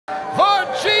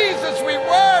Jesus, we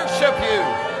worship you.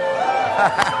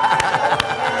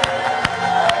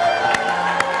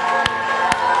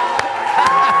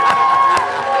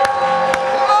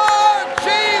 Lord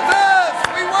Jesus,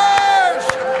 we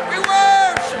worship, we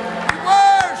worship, we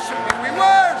worship you, we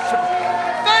worship.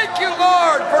 Thank you,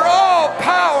 Lord, for all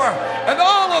power and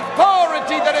all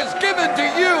authority that is given to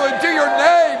you and to your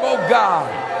name, oh God.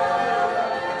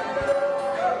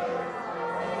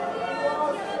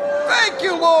 Thank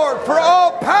you, Lord, for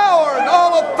all power and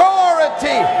all authority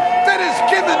that is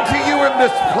given to you in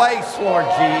this place, Lord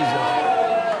Jesus.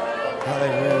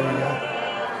 Hallelujah.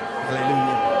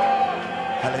 Hallelujah.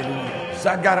 Hallelujah.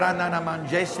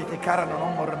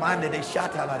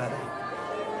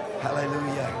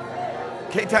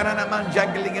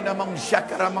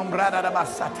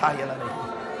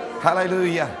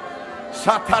 Hallelujah.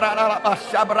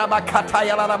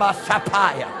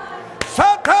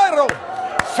 Sataro.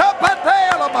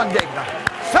 Sapatela Mandega.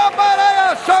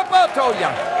 Sabaraya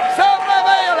Sapatoya.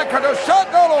 Sabaraya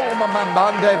Kadoshatolo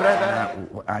Mamande.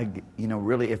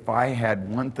 Really, if I had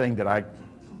one thing that I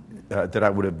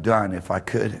would have done, if I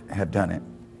could have done it,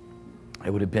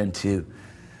 it would have been to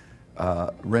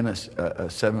rent a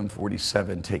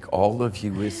 747, take all of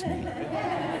you with me,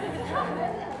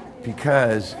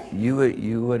 because you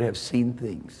would have seen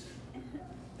things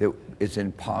that it's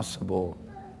impossible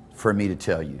for me to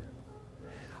tell you.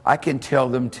 I can tell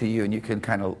them to you, and you can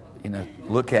kind of,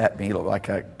 look at me like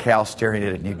a cow staring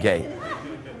at a new gate.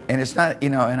 And it's not,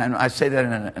 and I say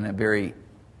that in a very,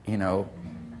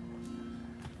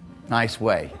 nice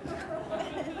way.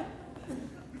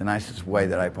 The nicest way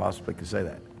that I possibly could say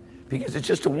that. Because it's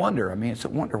just a wonder. I mean, it's a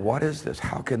wonder. What is this?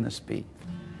 How can this be?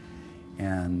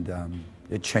 And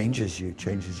it changes you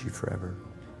forever.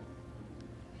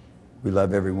 We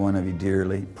love every one of you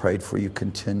dearly. Prayed for you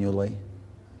continually.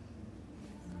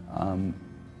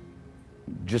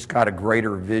 Just got a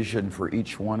greater vision for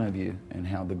each one of you and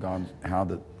how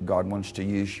God wants to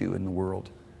use you in the world,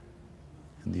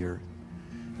 in the earth.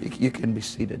 You can be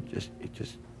seated.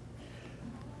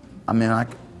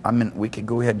 We could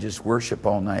go ahead and just worship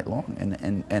all night long,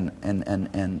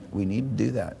 and we need to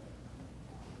do that.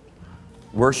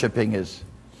 Worshiping is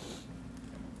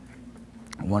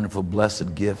a wonderful,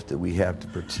 blessed gift that we have to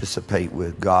participate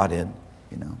with God in.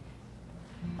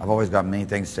 I've always got many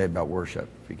things to say about worship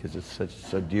because it's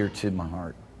so dear to my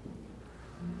heart.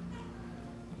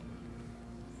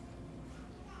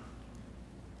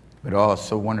 But it's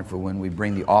so wonderful when we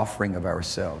bring the offering of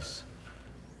ourselves.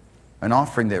 An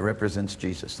offering that represents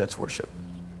Jesus. That's worship.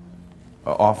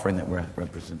 An offering that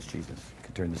represents Jesus. I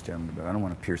can turn this down a little bit. I don't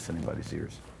want to pierce anybody's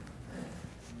ears.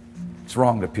 It's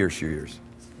wrong to pierce your ears.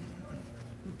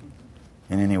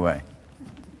 In any way.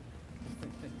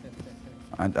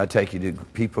 I take you to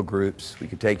people groups. We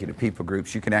could take you to people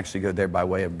groups. You can actually go there by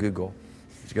way of Google.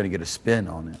 It's going to get a spin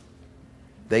on it.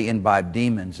 They imbibe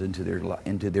demons into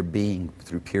their being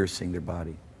through piercing their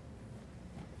body.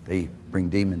 They bring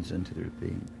demons into their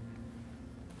being.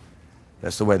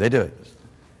 That's the way they do it.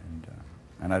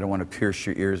 And I don't want to pierce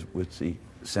your ears with the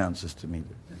sound system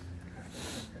either.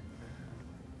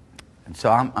 And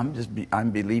so I'm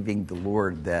believing the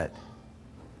Lord that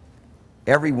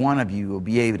every one of you will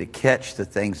be able to catch the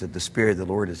things that the Spirit of the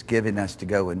Lord has given us to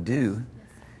go and do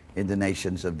in the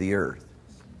nations of the earth.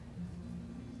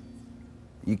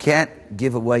 You can't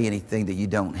give away anything that you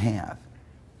don't have.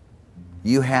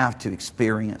 You have to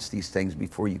experience these things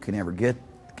before you can ever get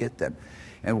them.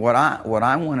 And what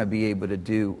I want to be able to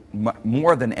do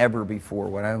more than ever before,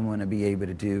 what I want to be able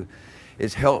to do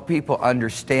is help people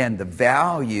understand the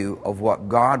value of what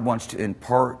God wants to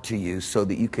impart to you so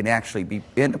that you can actually be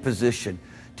in a position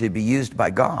to be used by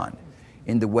God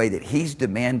in the way that He's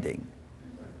demanding.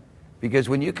 Because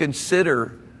when you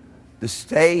consider the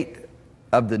state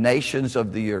of the nations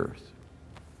of the earth,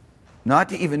 not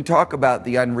to even talk about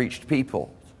the unreached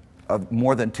people of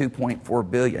more than 2.4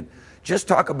 billion, just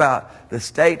talk about the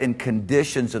state and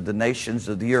conditions of the nations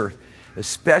of the earth,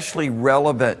 especially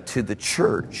relevant to the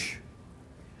church.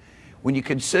 When you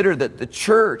consider that the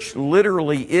church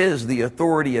literally is the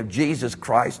authority of Jesus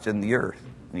Christ in the earth.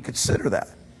 When you consider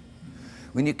that.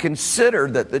 When you consider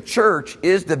that the church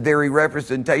is the very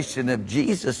representation of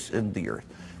Jesus in the earth.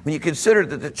 When you consider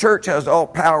that the church has all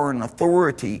power and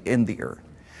authority in the earth.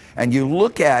 And you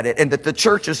look at it, and that the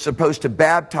church is supposed to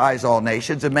baptize all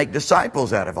nations and make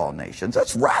disciples out of all nations.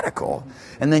 That's radical.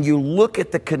 And then you look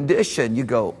at the condition, you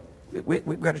go,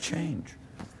 we've got to change.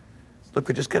 Look,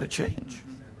 we just got to change.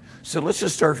 So let's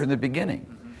just start from the beginning.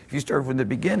 If you start from the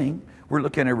beginning, we're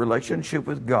looking at a relationship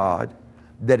with God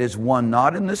that is one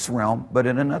not in this realm, but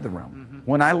in another realm.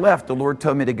 When I left, the Lord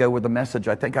told me to go with a message.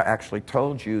 I think I actually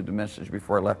told you the message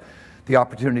before I left. The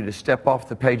opportunity to step off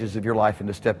the pages of your life and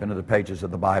to step into the pages of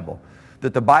the Bible.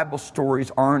 That the Bible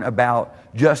stories aren't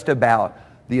just about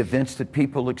the events that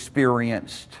people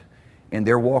experienced in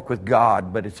their walk with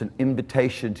God, but it's an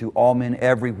invitation to all men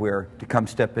everywhere to come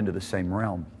step into the same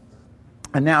realm.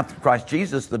 And now through Christ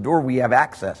Jesus, the door, we have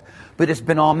access. But it's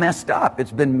been all messed up.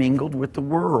 It's been mingled with the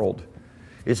world.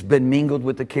 It's been mingled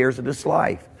with the cares of this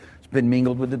life. It's been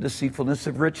mingled with the deceitfulness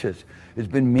of riches. It's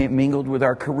been mingled with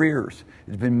our careers.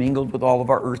 It's been mingled with all of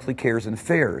our earthly cares and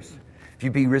affairs. If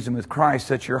you be risen with Christ,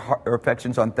 set your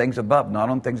affections on things above, not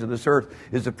on things of this earth,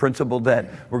 is a principle that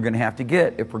we're going to have to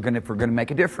get if we're going to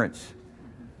make a difference.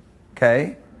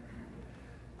 Okay?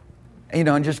 You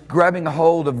know, and just grabbing a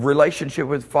hold of relationship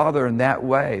with Father in that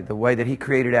way, the way that He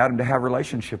created Adam to have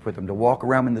relationship with Him, to walk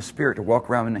around in the Spirit, to walk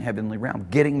around in the heavenly realm,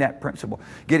 getting that principle,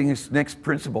 getting this next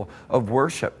principle of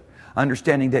worship.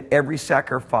 Understanding that every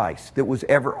sacrifice that was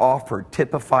ever offered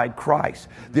typified Christ.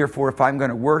 Therefore, if I'm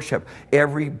going to worship,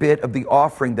 every bit of the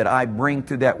offering that I bring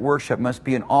through that worship must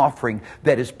be an offering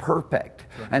that is perfect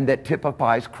and that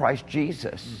typifies Christ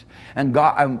Jesus. And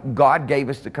God gave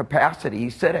us the capacity. He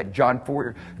said it, John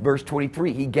 4, verse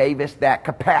 23. He gave us that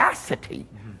capacity.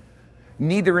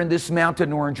 Neither in this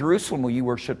mountain nor in Jerusalem will you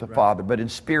worship the Father, but in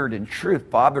spirit and truth.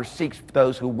 Father seeks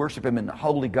those who worship Him in the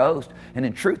Holy Ghost. And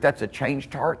in truth, that's a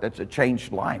changed heart. That's a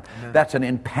changed life. Amen. That's an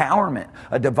empowerment,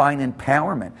 a divine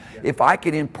empowerment. Yeah. If I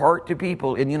could impart to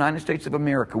people in the United States of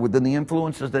America, within the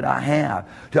influences that I have,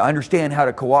 to understand how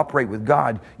to cooperate with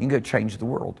God, you can go change the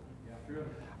world. Yeah.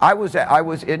 I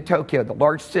was in Tokyo, the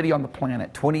largest city on the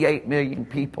planet, 28 million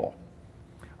people.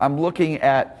 I'm looking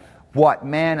at what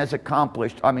man has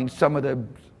accomplished. I mean, some of the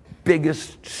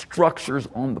biggest structures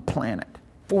on the planet.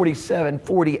 47,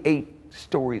 48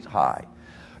 stories high.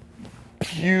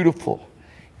 Beautiful.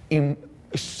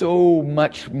 So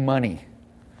much money.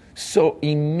 So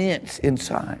immense in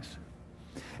size.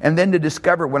 And then to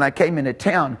discover, when I came into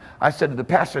town, I said to the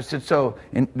pastor, I said,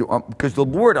 because the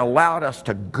Lord allowed us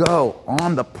to go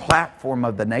on the platform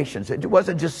of the nations. It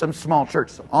wasn't just some small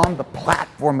church, on the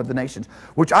platform of the nations,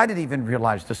 which I didn't even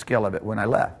realize the scale of it when I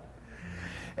left.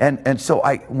 And so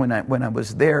when I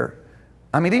was there,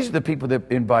 I mean, these are the people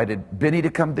that invited Benny to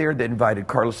come there, that invited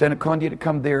Carlos Anacondia to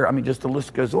come there. I mean, just the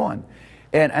list goes on.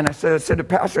 And I said to the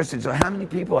pastor, I said, so how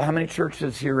many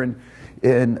churches here in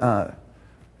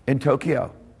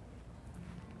Tokyo?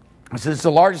 I said, it's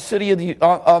the largest city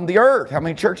on the earth. How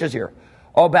many churches here?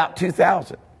 Oh, about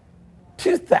 2,000.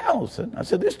 2,000? I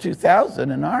said, there's 2,000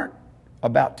 in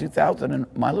about 2,000 in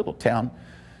my little town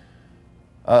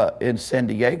in San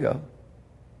Diego.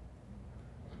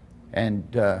 And,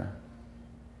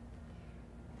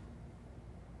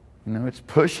 it's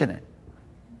pushing it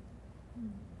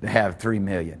to have 3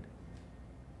 million.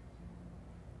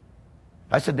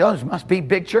 I said, those must be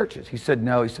big churches. He said,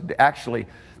 no. He said, actually,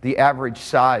 the average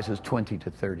size is 20 to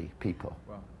 30 people.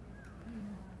 Wow.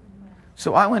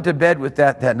 So I went to bed with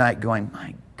that night going,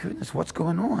 my goodness, what's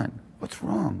going on? What's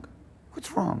wrong?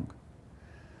 What's wrong?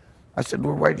 I said,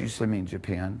 Lord, why did you send me in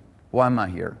Japan? Why am I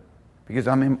here? Because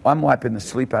I'm wiping the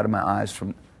sleep out of my eyes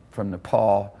from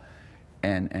Nepal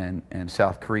and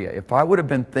South Korea. If I would have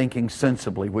been thinking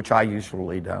sensibly, which I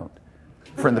usually don't,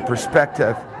 from the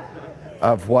perspective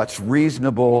of what's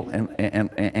reasonable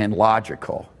and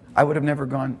logical, I would have never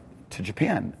gone to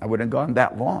Japan. I wouldn't have gone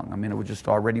that long. I mean, it was just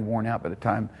already worn out by the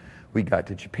time we got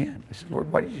to Japan. I said, Lord,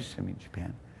 why did you send me to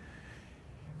Japan?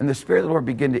 And the Spirit of the Lord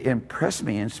began to impress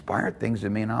me, inspire things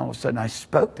in me, and all of a sudden I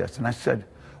spoke this, and I said,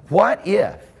 what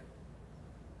if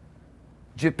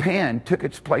Japan took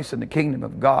its place in the kingdom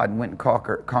of God and went and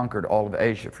conquered all of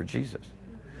Asia for Jesus?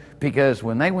 Because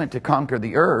when they went to conquer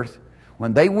the earth,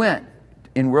 when they went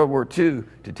in World War II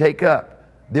to take up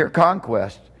their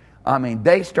conquest, I mean,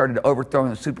 they started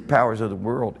overthrowing the superpowers of the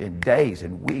world in days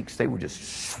and weeks. They were just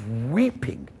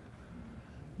sweeping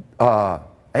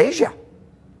Asia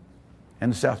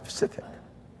and the South Pacific.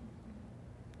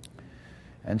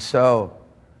 And so,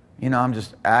 I'm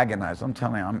just agonized. I'm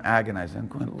telling you, I'm agonized. I'm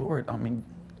going, Lord, I'm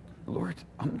going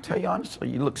to tell you honestly,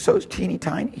 you look so teeny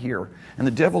tiny here, and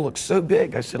the devil looks so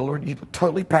big. I said, Lord, you look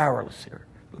totally powerless here.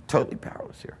 You look totally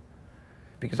powerless here.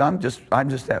 Because that's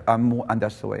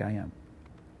the way I am.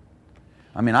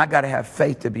 I mean, I got to have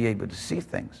faith to be able to see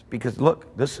things. Because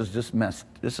look, this is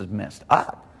messed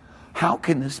up. How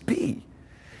can this be?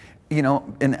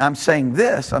 And I'm saying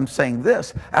this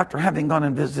after having gone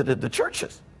and visited the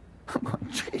churches. I'm going,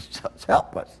 Jesus,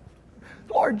 help us.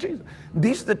 Lord Jesus.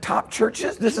 These are the top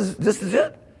churches? This is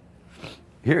it?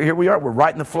 Here we are. We're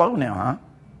right in the flow now, huh?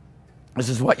 This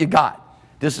is what you got.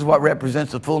 This is what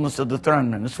represents the fullness of the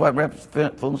throne. And this is what represents the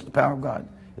fullness of the power of God.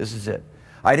 This is it.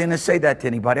 I didn't say that to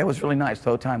anybody. I was really nice the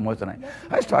whole time, wasn't I?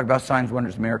 I just talked about signs,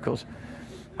 wonders, miracles.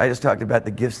 I just talked about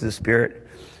the gifts of the Spirit.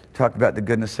 Talked about the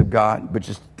goodness of God. But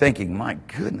just thinking, my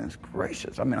goodness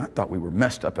gracious. I mean, I thought we were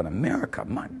messed up in America.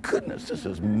 My goodness, this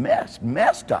is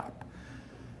messed up.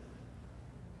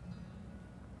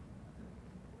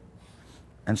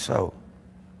 And so,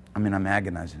 I mean, I'm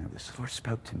agonizing over this. The Lord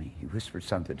spoke to me. He whispered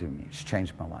something to me. It's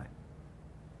changed my life.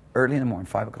 Early in the morning,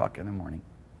 5 o'clock in the morning.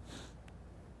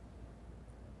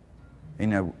 You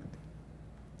know,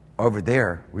 over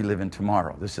there, we live in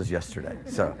tomorrow. This is yesterday.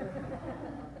 So,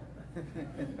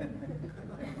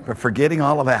 but forgetting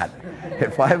all of that,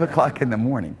 at 5 o'clock in the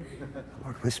morning, the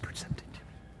Lord whispered something to me.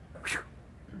 Whew.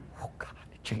 Oh, God,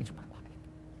 it changed my life.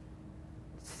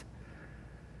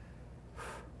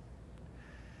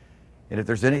 And if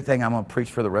there's anything I'm going to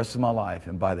preach for the rest of my life,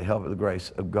 and by the help of the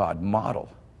grace of God, model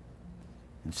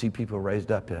and see people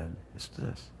raised up in, it's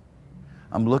this.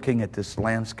 I'm looking at this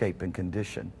landscape and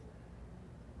condition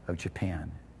of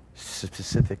Japan,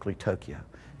 specifically Tokyo.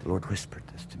 The Lord whispered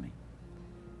this to me.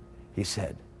 He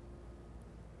said,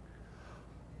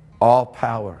 all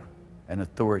power and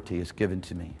authority is given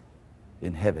to me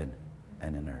in heaven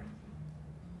and in earth.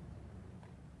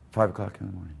 5 o'clock in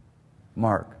the morning.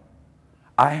 Mark,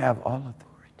 I have all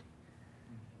authority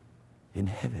in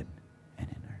heaven and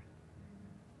in earth.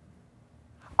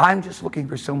 I'm just looking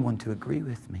for someone to agree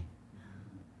with me.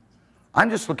 I'm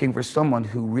just looking for someone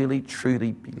who really,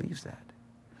 truly believes that.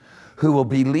 Who will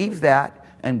believe that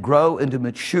and grow and to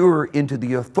mature into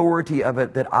the authority of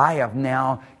it that I have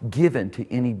now given to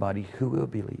anybody who will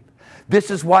believe. This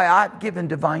is why I've given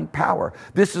divine power.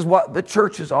 This is what the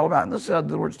church is all about. And this is how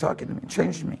the Lord's talking to me. It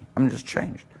changed me. I'm just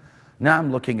changed. Now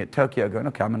I'm looking at Tokyo going,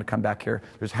 okay, I'm going to come back here.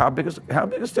 There's how big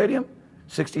a stadium?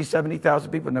 60, 70,000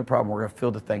 people? No problem. We're going to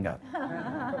fill the thing up.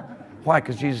 Why?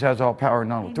 Because Jesus has all power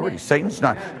and all authority.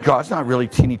 God's not really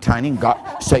teeny tiny.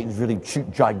 Satan's really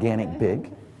gigantic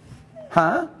big.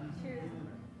 Huh?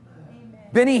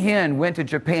 Benny Hinn went to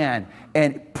Japan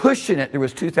and pushing it, there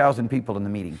was 2,000 people in the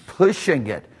meeting, pushing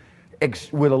it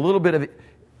with a little bit of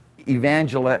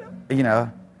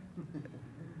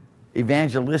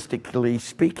evangelistically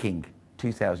speaking,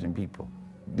 2,000 people.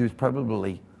 There's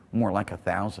probably more like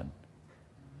 1,000.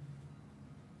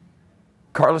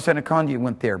 Carlos Anacondia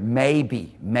went there,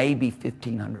 maybe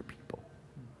 1,500 people.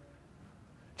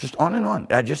 Just on and on.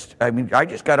 I just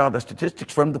got all the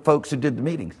statistics from the folks who did the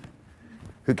meetings,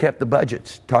 who kept the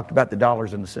budgets, talked about the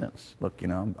dollars and the cents. Look,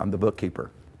 I'm the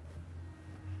bookkeeper.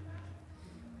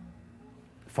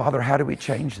 Father, how do we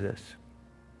change this?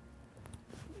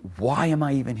 Why am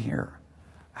I even here?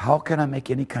 How can I make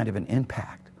any kind of an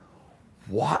impact?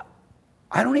 What?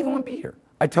 I don't even want to be here.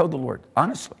 I told the Lord,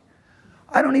 honestly,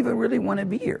 I don't even really want to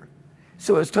be here.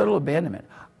 So it's total abandonment.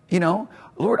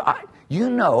 Lord,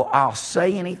 I'll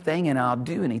say anything and I'll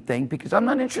do anything because I'm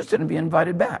not interested in being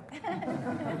invited back.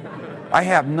 I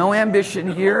have no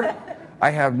ambition here.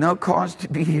 I have no cause to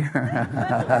be here.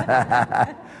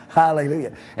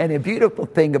 Hallelujah. And the beautiful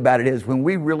thing about it is when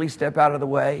we really step out of the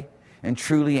way and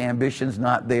truly ambition's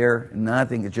not there,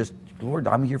 nothing, it's just, Lord,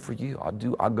 I'm here for you.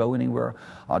 I'll go anywhere.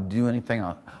 I'll do anything.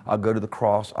 I'll go to the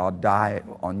cross. I'll die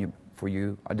on you for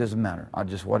you. It doesn't matter. I'll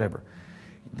just whatever.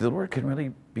 The Lord can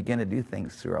really begin to do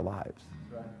things through our lives.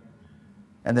 Right.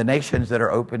 And the nations that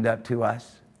are opened up to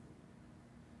us,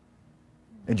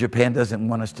 and Japan doesn't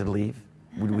want us to leave.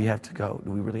 Do we have to go?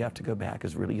 Do we really have to go back?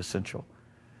 Is really essential.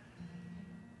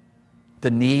 The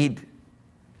need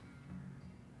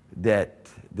that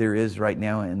there is right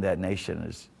now in that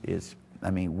nation is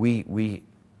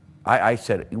I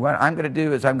said, what I'm going to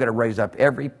do is I'm going to raise up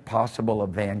every possible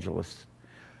evangelist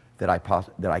that I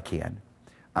can.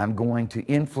 I'm going to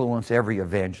influence every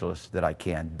evangelist that I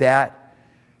can. That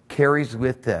carries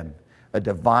with them a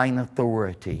divine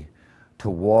authority to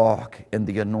walk in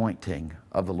the anointing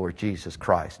of the Lord Jesus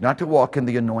Christ. Not to walk in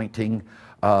the anointing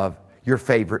of your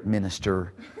favorite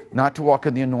minister. Not to walk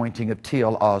in the anointing of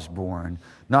T.L. Osborne.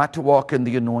 Not to walk in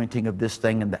the anointing of this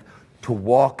thing and that. To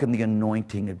walk in the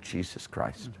anointing of Jesus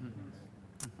Christ.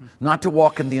 Not to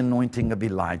walk in the anointing of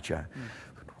Elijah.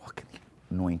 But to walk in the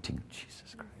anointing of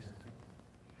Jesus Christ.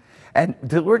 And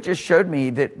the Lord just showed me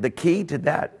that the key to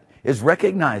that is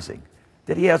recognizing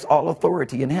that He has all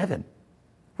authority in heaven.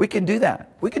 We can do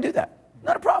that. We can do that.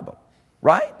 Not a problem.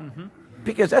 Right? Mm-hmm.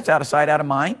 Because that's out of sight, out of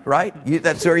mind, right?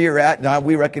 That's where you're at. Now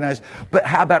we recognize. But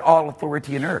how about all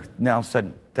authority in earth? Now all of a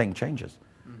sudden, thing changes.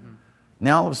 Mm-hmm.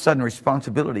 Now all of a sudden,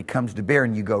 responsibility comes to bear,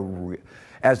 and you go,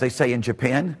 as they say in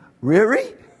Japan,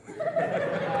 really?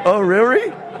 Oh,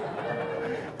 really?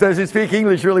 Does he speak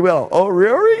English really well? Oh,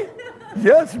 really?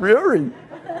 Yes, really.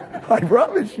 I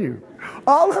promise you.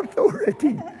 All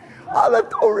authority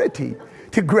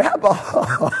to grab a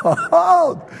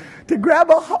hold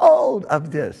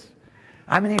of this.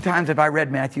 How many times have I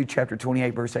read Matthew chapter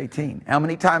 28, verse 18? How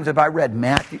many times have I read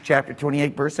Matthew chapter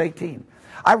 28, verse 18?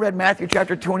 I read Matthew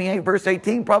chapter 28, verse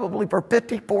 18 probably for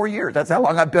 54 years. That's how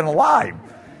long I've been alive.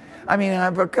 I mean,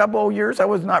 for a couple of years I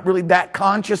was not really that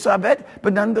conscious of it,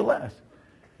 but nonetheless.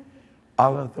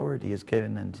 All authority is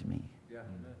given unto me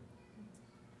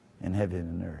in heaven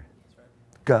and earth.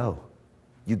 Go.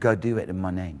 You go do it in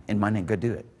my name. In my name, go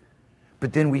do it.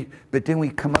 But then we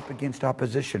come up against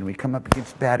opposition. We come up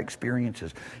against bad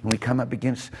experiences. And we come up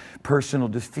against personal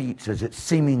defeats, as it's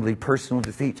seemingly personal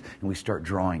defeats. And we start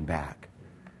drawing back.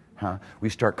 We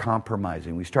start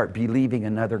compromising. We start believing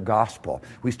another gospel.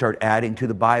 We start adding to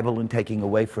the Bible and taking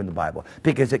away from the Bible.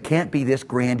 Because it can't be this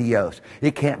grandiose.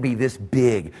 It can't be this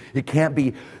big. It can't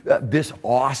be this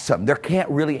awesome. There can't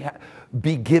really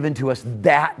be given to us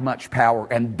that much power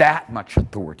and that much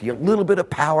authority. A little bit of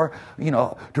power,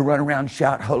 to run around,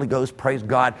 shout, Holy Ghost, praise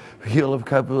God, heal a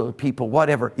couple of people,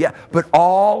 whatever. Yeah, but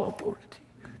all authority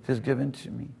is given to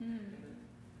me.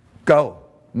 Go,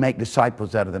 make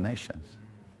disciples out of the nations.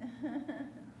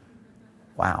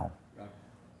 Wow.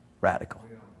 Radical.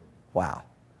 Wow.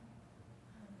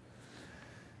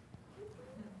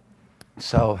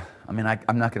 So, I'm not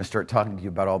going to start talking to you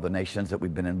about all the nations that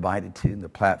we've been invited to and the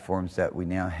platforms that we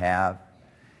now have.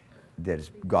 That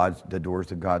is the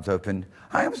doors of God's opened.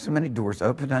 I have so many doors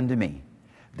opened unto me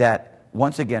that,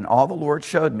 once again, all the Lord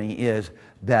showed me is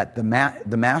that the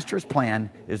Master's plan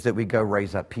is that we go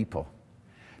raise up people.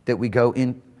 That we go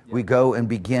and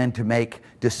begin to make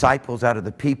disciples out of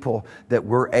the people that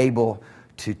we're able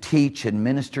to teach and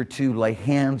minister to, lay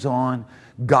hands on,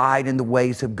 guide in the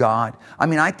ways of God.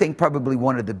 I think probably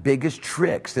one of the biggest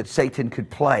tricks that Satan could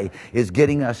play is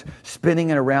getting us spinning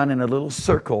it around in a little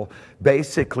circle,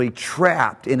 basically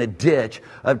trapped in a ditch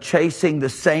of chasing the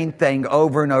same thing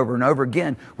over and over and over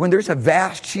again, when there's a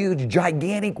vast, huge,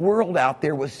 gigantic world out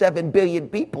there with 7 billion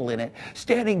people in it,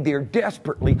 standing there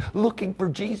desperately looking for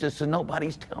Jesus and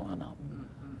nobody's telling them.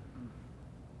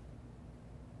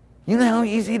 You know how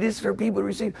easy it is for people to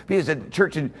receive? Because the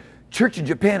church in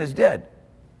Japan is dead.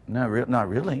 No, not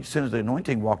really. As soon as the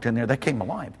anointing walked in there, they came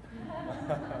alive.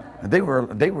 They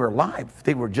were alive.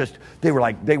 They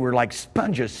were like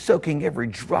sponges soaking every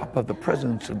drop of the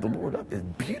presence of the Lord up. It's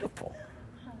beautiful.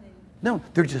 No,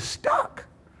 they're just stuck.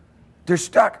 They're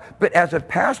stuck. But as a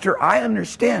pastor, I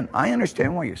understand. I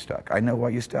understand why you're stuck. I know why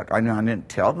you're stuck. I know I didn't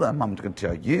tell them. I'm going to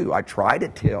tell you. I try to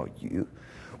tell you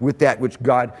with that which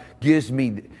God gives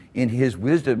me in His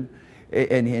wisdom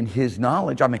and in His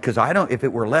knowledge. Because if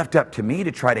it were left up to me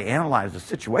to try to analyze the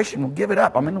situation, we'll give it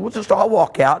up. We'll just all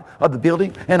walk out of the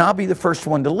building and I'll be the first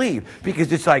one to leave.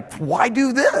 Because it's like, why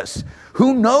do this?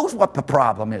 Who knows what the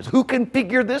problem is? Who can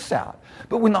figure this out?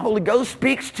 But when the Holy Ghost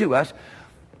speaks to us,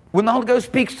 when the Holy Ghost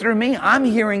speaks through me, I'm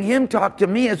hearing Him talk to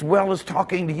me as well as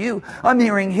talking to you. I'm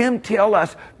hearing Him tell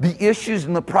us the issues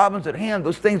and the problems at hand,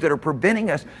 those things that are preventing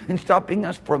us and stopping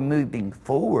us from moving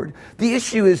forward. The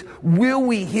issue is, will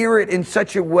we hear it in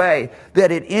such a way that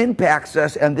it impacts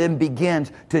us and then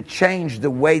begins to change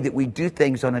the way that we do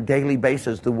things on a daily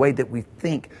basis, the way that we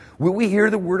think? Will we hear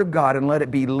the Word of God and let it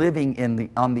be living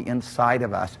on the inside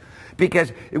of us?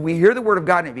 Because if we hear the Word of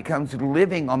God and it becomes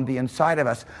living on the inside of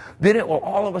us, then it will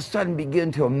all of a sudden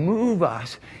begin to move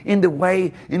us in the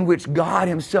way in which God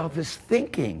Himself is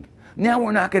thinking. Now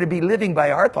we're not going to be living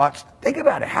by our thoughts. Think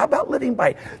about it. How about living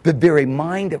by the very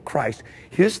mind of Christ?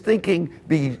 His thinking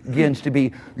begins to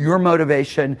be your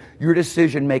motivation, your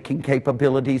decision-making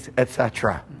capabilities,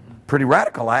 etc. Pretty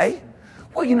radical, eh?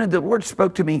 Well, the Lord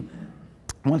spoke to me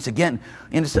once again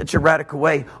in such a radical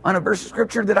way on a verse of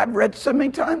Scripture that I've read so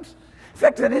many times. In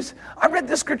fact, I read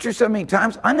this Scripture so many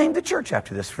times, I named the church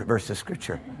after this verse of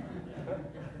Scripture.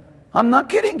 I'm not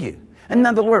kidding you. And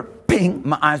then the Lord, ping,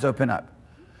 my eyes open up.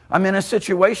 I'm in a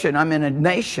situation, I'm in a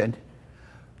nation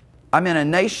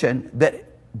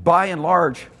that, by and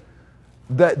large,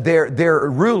 their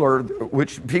ruler,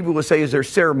 which people would say is their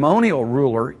ceremonial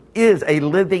ruler, is a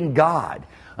living God.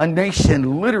 A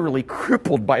nation literally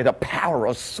crippled by the power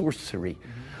of sorcery.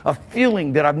 A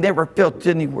feeling that I've never felt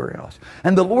anywhere else.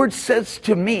 And the Lord says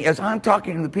to me, as I'm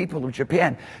talking to the people of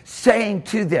Japan, saying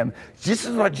to them, this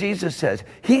is what Jesus says.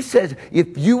 He says,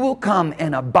 if you will come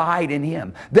and abide in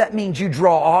Him, that means you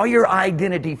draw all your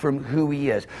identity from who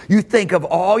He is. You think of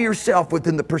all yourself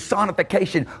within the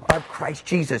personification of Christ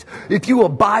Jesus. If you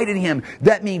abide in Him,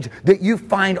 that means that you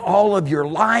find all of your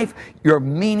life, your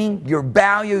meaning, your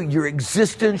value, your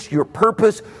existence, your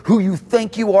purpose, who you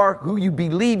think you are, who you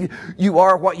believe you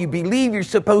are, what what you believe you're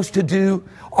supposed to do,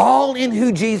 all in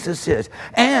who Jesus is.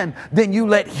 And then you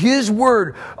let His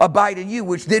Word abide in you,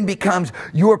 which then becomes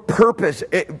your purpose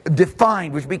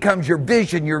defined, which becomes your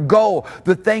vision, your goal,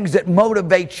 the things that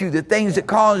motivate you, the things that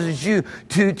causes you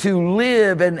to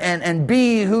live and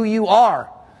be who you are.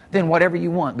 Then whatever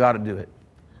you want, God will do it.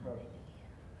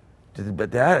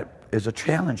 But that is a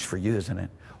challenge for you, isn't it?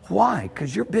 Why?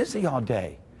 Because you're busy all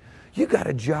day. You got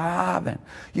a job and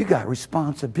you got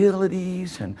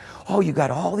responsibilities and you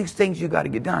got all these things you got to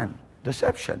get done.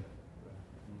 Deception.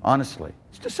 Honestly,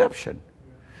 it's deception.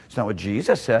 It's not what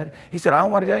Jesus said. He said, I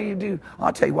don't want to tell you to do.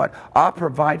 I'll tell you what, I'll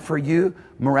provide for you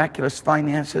miraculous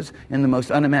finances in the most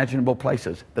unimaginable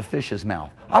places, the fish's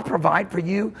mouth. I'll provide for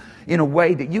you in a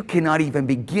way that you cannot even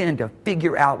begin to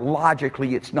figure out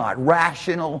logically. It's not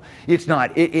rational. It's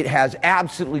not. It has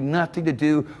absolutely nothing to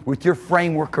do with your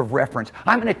framework of reference.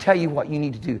 I'm going to tell you what you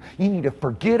need to do. You need to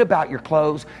forget about your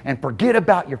clothes and forget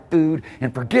about your food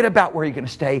and forget about where you're going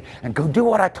to stay and go do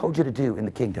what I told you to do in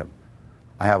the kingdom.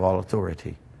 I have all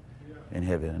authority in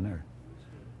heaven and earth.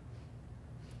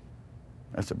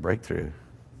 That's a breakthrough.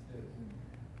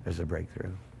 There's a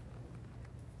breakthrough.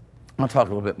 I'll talk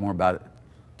a little bit more about it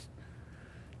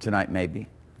tonight, maybe,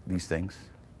 these things.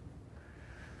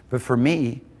 But for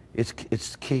me, it's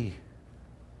key.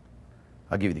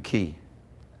 I'll give you the key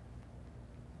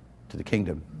to the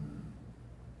kingdom.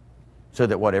 So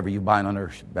that whatever you bind on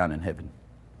earth should be bound in heaven.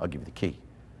 I'll give you the key.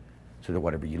 So that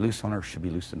whatever you loose on earth should be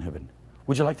loosed in heaven.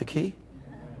 Would you like the key?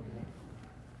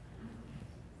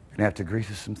 You're going to have to agree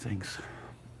to some things.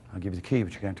 I'll give you the key,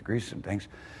 but you're going to have to agree to some things.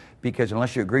 Because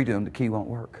unless you agree to them, the key won't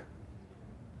work.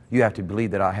 You have to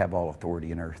believe that I have all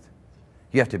authority in earth.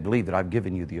 You have to believe that I've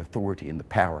given you the authority and the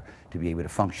power to be able to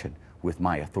function with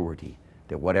my authority.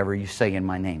 That whatever you say in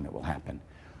my name, it will happen.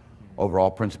 Over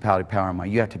all principality, power, and might.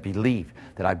 You have to believe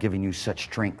that I've given you such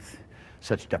strength,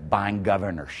 such divine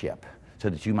governorship, so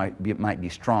that you might be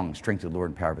strong, strength of the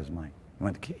Lord and power of His might. You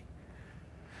want the key?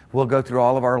 We'll go through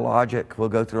all of our logic. We'll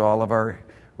go through all of our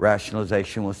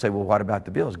rationalization. We'll say, well, what about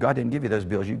the bills? God didn't give you those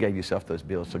bills. You gave yourself those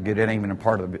bills. So it ain't even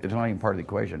it's not even part of the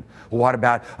equation. Well, what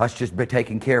about us just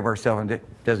taking care of ourselves?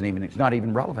 It's not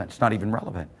even relevant. It's not even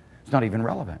relevant. It's not even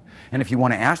relevant. And if you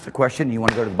want to ask the question and you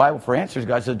want to go to the Bible for answers,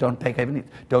 God says, don't take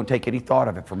any thought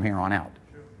of it from here on out.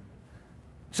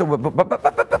 So,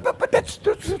 but that's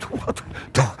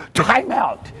time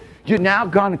out. You've now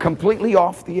gone completely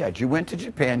off the edge. You went to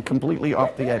Japan completely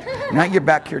off the edge. Now you're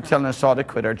back here telling us all to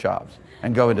quit our jobs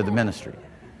and go into the ministry.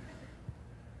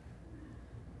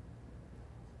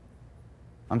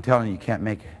 I'm telling you, you can't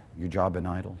make your job an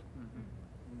idol.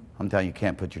 I'm telling you, you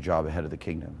can't put your job ahead of the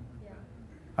kingdom.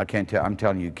 I'm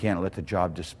telling you, you can't let the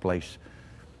job displace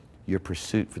your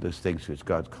pursuit for those things which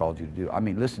God's called you to do. I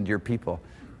mean, listen, dear people,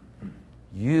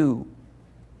 you,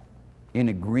 in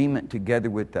agreement together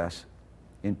with us,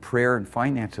 in prayer and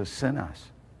finances, sent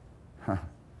us.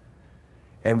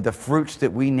 And the fruits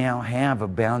that we now have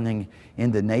abounding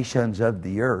in the nations of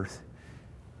the earth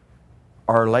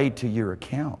are laid to your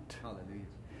account. Hallelujah.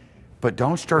 But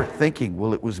don't start thinking,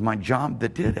 well, it was my job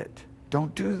that did it.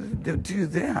 Don't do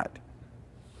that.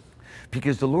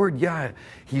 Because the Lord,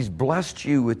 He's blessed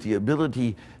you with the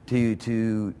ability to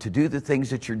do the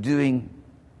things that you're doing,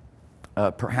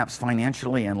 perhaps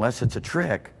financially, unless it's a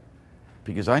trick.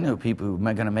 Because I know people who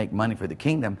are going to make money for the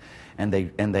kingdom, and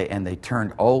they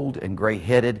turned old and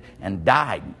gray-headed and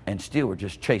died, and still were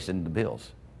just chasing the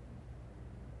bills.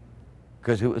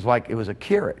 Because it was like it was a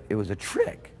carrot, it was a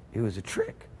trick, it was a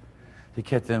trick. They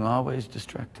kept them always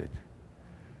distracted.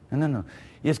 No.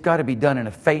 It's got to be done in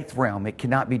a faith realm. It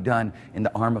cannot be done in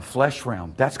the arm of flesh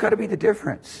realm. That's got to be the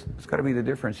difference. It's got to be the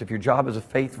difference. If your job is a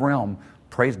faith realm,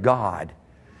 praise God.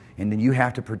 And then you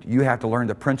have to learn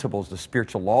the principles, the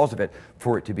spiritual laws of it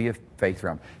for it to be a faith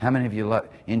realm. How many of you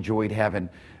enjoyed having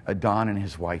Don and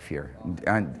his wife here?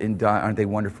 And Don, aren't they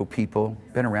wonderful people?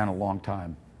 Been around a long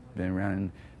time. They've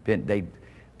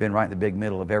been right in the big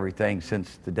middle of everything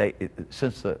since the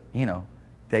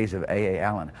days of A.A.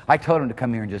 Allen. I told him to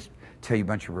come here and just tell you a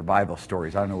bunch of revival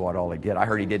stories. I don't know what all he did. I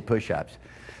heard he did push-ups.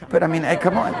 But I mean, hey,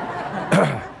 come on.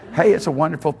 Hey, it's a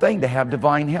wonderful thing to have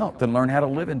divine health and learn how to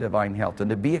live in divine health and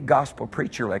to be a gospel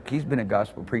preacher like he's been a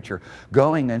gospel preacher,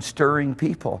 going and stirring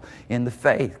people in the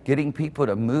faith, getting people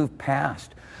to move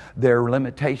past their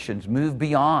limitations, move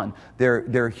beyond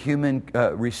their human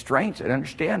restraints, and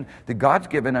understand that God's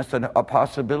given us a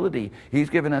possibility. He's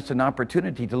given us an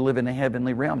opportunity to live in a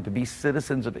heavenly realm, to be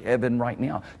citizens of heaven right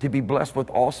now, to be blessed with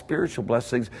all spiritual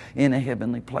blessings in a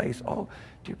heavenly place. Oh,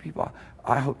 dear people,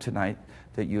 I hope tonight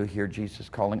that you hear Jesus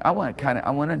calling. I want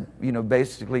to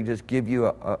basically just give you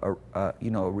a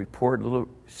report, a little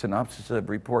synopsis of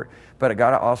a report, but I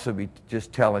got to also be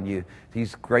just telling you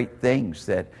these great things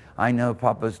that I know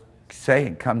Papa's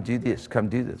saying, come do this, come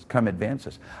advance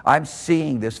this. I'm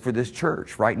seeing this for this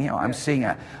church right now. I'm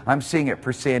seeing it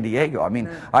for San Diego. I mean,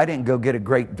 I didn't go get a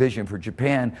great vision for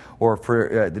Japan or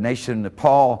for the nation of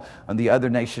Nepal and the other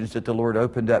nations that the Lord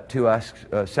opened up to us,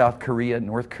 South Korea,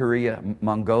 North Korea,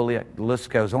 Mongolia, the list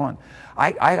goes on.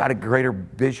 I got a greater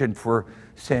vision for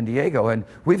San Diego, and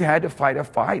we've had to fight a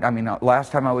fight. I mean,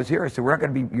 last time I was here, I said, you're not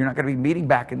going to be meeting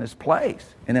back in this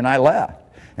place. And then I left.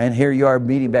 And here you are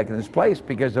meeting back in this place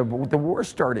because the war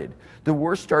started. The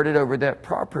war started over that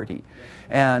property,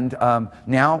 and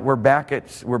now we're back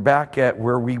at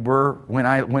where we were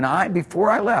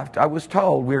before I left. I was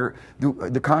told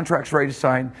the contract's ready to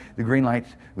sign, the green lights.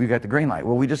 We got the green light.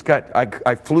 Well,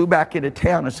 I flew back into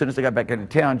town. As soon as I got back into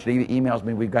town, she emails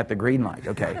me, we've got the green light.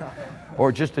 Okay,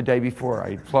 or just the day before,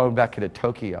 I flown back into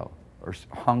Tokyo or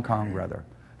Hong Kong rather,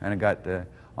 and I got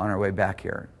on our way back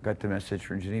here, got the message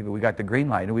from Geneva. We got the green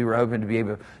light, and we were hoping to be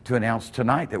able to announce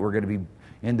tonight that we're going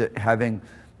to be having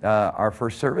our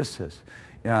first services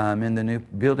in the new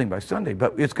building by Sunday.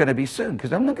 But it's going to be soon,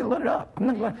 because I'm not going to let it up. I'm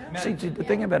not going to let it. See, the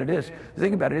thing about it is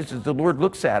the Lord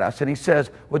looks at us and He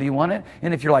says, "Well, do you want it?"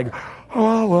 And if you're like,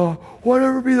 "Oh well,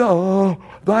 whatever be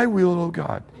Thy will, oh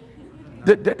God,"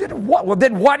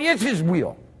 then what is His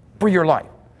will for your life?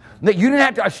 That you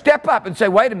didn't have to step up and say,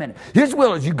 wait a minute, His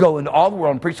will is you go into all the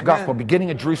world and preach the gospel, beginning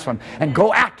at Jerusalem, and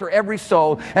go after every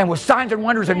soul, and with signs and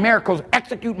wonders and miracles,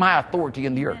 execute my authority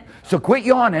in the earth. So quit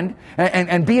yawning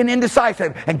and being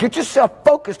indecisive, and get yourself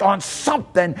focused on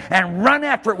something, and run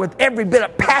after it with every bit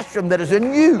of passion that is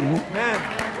in you. Amen.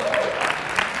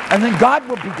 And then God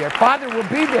will be there. Father will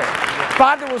be there.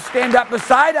 Father will stand up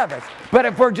beside of us. But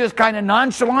if we're just kind of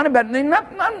nonchalant about it, then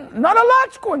not a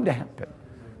lot's going to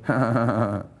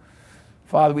happen.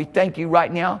 Father, we thank You right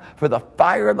now for the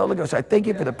fire of the Holy Ghost. I thank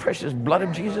You for the precious blood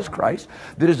of Jesus Christ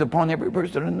that is upon every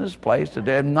person in this place,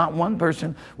 that not one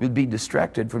person will be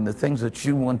distracted from the things that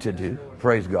You want to do.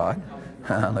 Praise God.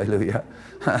 Hallelujah.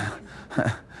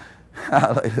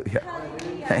 Hallelujah.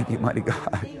 Thank You, mighty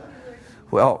God.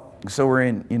 Well, so we're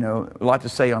in, a lot to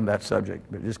say on that subject,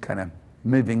 but just kind of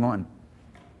moving on.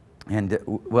 And,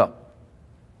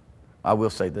 I will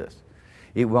say this.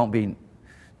 It won't be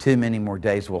too many more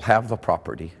days. We'll have the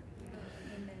property.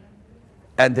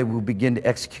 And then we'll begin to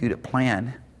execute a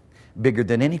plan bigger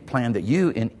than any plan that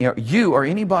you or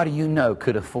anybody you know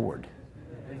could afford.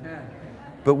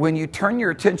 But when you turn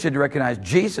your attention to recognize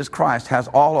Jesus Christ has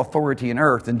all authority in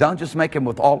earth, and don't just make Him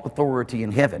with all authority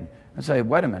in heaven. And say,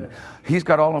 wait a minute. He's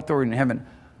got all authority in heaven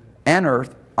and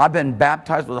earth. I've been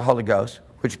baptized with the Holy Ghost,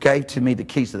 which gave to me the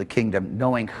keys of the kingdom,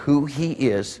 knowing who He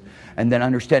is, and then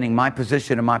understanding my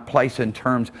position and my place in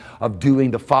terms of doing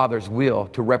the Father's will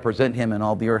to represent Him in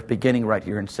all the earth, beginning right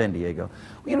here in San Diego.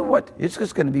 You know what? It's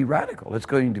just going to be radical. It's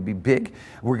going to be big.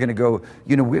 We're going to go,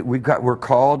 we're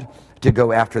called to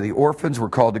go after the orphans. We're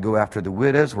called to go after the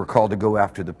widows. We're called to go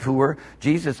after the poor.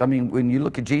 Jesus, when you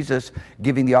look at Jesus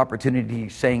giving the opportunity,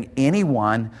 saying,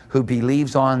 anyone who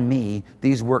believes on me,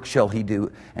 these works shall he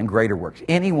do, and greater works.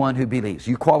 Anyone who believes.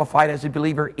 You qualified as a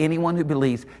believer, anyone who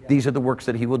believes, these are the works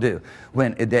that he will do.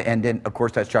 And then, of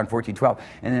course, that's John 14:12.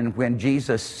 And then when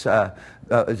Jesus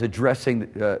is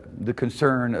addressing the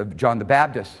concern of John the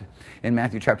Baptist in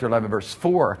Matthew chapter 11, verse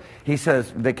 4, he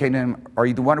says, they came to him, are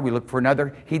you the one, or we look for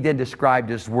another? He then described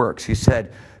his works. He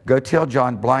said, go tell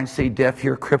John, blind see, deaf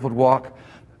hear, crippled walk,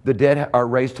 the dead are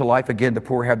raised to life again, the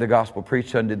poor have the gospel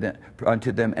preached unto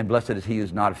them, and blessed is he who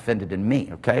is not offended in me.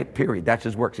 Okay, period. That's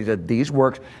his works. He said, these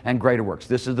works and greater works.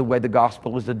 This is the way the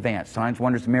gospel is advanced. Signs,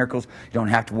 wonders, and miracles. You don't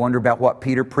have to wonder about what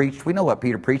Peter preached. We know what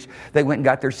Peter preached. They went and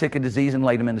got their sick and disease and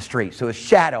laid them in the street. So his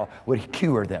shadow would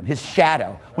cure them. His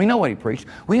shadow. We know what he preached.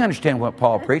 We understand what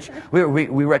Paul preached. We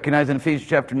recognize in Ephesians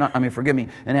chapter 9,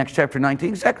 in Acts chapter 19,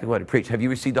 exactly what he preached. Have you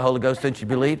received the Holy Ghost since you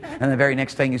believed? And the very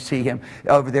next thing you see him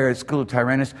over there at School of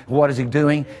Tyrannus. What is he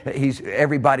doing?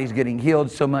 Everybody's getting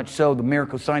healed, so much so the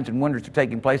miracle signs and wonders are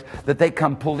taking place that they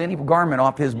come pull any garment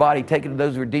off his body, take it to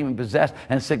those who are demon possessed,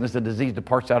 and sickness and disease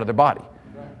departs out of their body.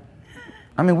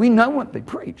 We know what they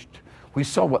preached. We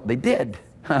saw what they did.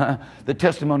 The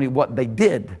testimony of what they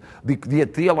did. The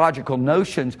theological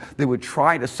notions that would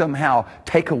try to somehow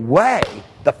take away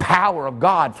the power of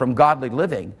God from godly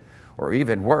living or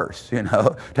even worse,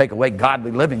 take away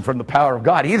godly living from the power of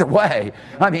God. Either way,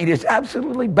 I mean, it's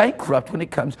absolutely bankrupt when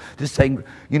it comes to saying,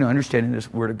 understanding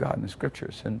this Word of God in the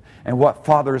Scriptures and what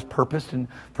Father has purposed and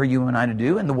for you and I to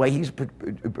do and the way He's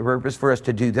purposed for us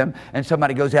to do them. And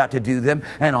somebody goes out to do them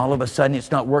and all of a sudden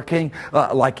it's not working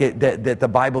that the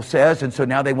Bible says. And so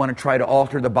now they want to try to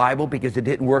alter the Bible because it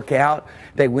didn't work out.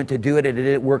 They went to do it and it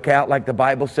didn't work out like the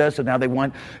Bible says. So now they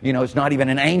want, it's not even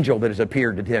an angel that has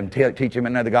appeared to them to teach him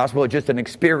another gospel. It's just an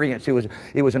experience. It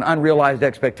was an unrealized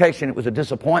expectation. It was a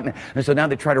disappointment. And so now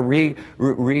they try to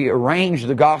rearrange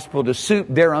the gospel to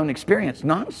suit their own experience.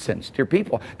 Nonsense, dear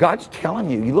people. God's telling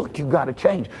you, look, you've got to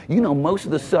change. Most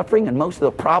of the suffering and most of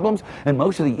the problems and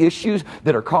most of the issues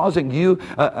that are causing you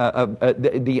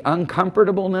the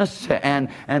uncomfortableness and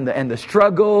the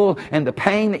struggle and the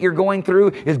pain that you're going through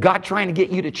is God trying to get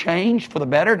you to change for the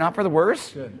better, not for the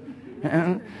worse.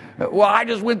 Good. Well, I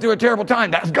just went through a terrible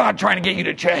time. That's God trying to get you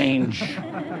to change.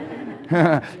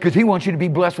 Because He wants you to be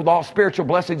blessed with all spiritual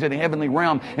blessings in the heavenly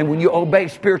realm. And when you obey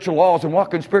spiritual laws and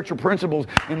walk in spiritual principles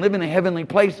and live in a heavenly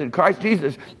place that Christ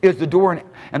Jesus is the door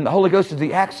and the Holy Ghost is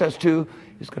the access to,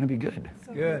 it's going to be good.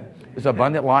 Good. It's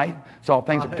abundant life. It's all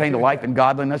things that pertain to life and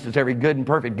godliness. It's every good and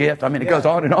perfect gift. I mean, it goes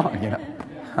on and on,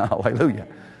 Hallelujah.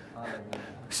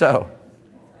 So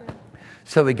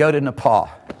we go to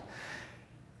Nepal.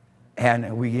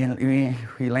 And we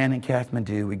land in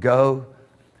Kathmandu. We go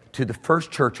to the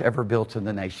first church ever built in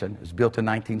the nation. It was built in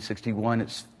 1961.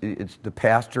 It's the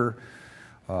pastor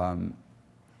of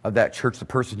that church, the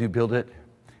person who built it,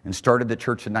 and started the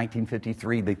church in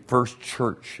 1953. The first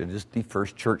church. It is the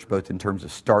first church, both in terms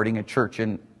of starting a church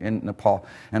in Nepal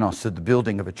and also the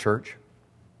building of a church.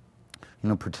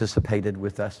 Participated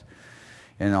with us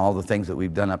in all the things that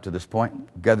we've done up to this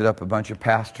point. Gathered up a bunch of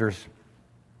pastors.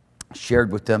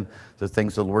 Shared with them the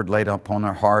things the Lord laid upon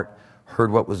our heart, heard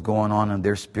what was going on in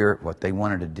their spirit, what they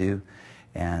wanted to do,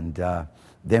 and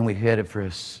then we had a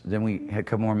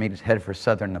couple more meetings, headed for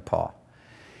southern Nepal,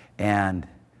 and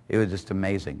it was just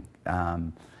amazing.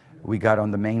 We got on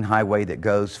the main highway that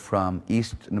goes from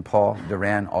east Nepal,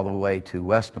 Dharan, all the way to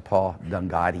west Nepal,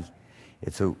 Dungadi.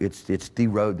 It's the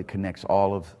road that connects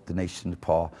all of the nation of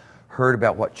Nepal. Heard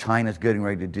about what China's getting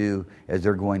ready to do as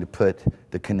they're going to put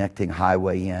the connecting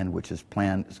highway in, which is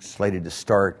slated to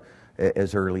start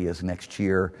as early as next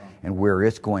year, and where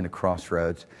it's going to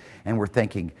crossroads. And we're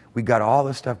thinking, we got all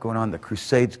this stuff going on, the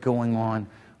crusades going on,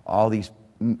 all these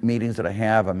meetings that I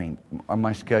have. I mean,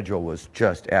 my schedule was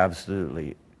just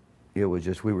absolutely, we were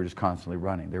just constantly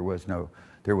running. There was no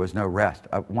rest.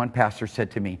 One pastor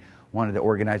said to me, one of the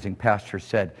organizing pastors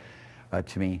said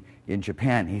to me in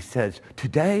Japan, he says,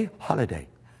 "Today, holiday."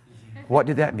 What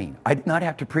did that mean? I did not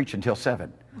have to preach until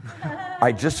 7.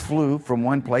 I just flew from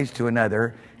one place to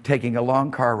another, taking a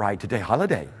long car ride. Today,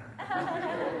 holiday.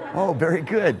 Oh, very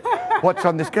good. What's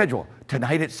on the schedule?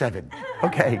 Tonight at 7.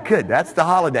 Okay, good. That's the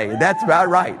holiday. That's about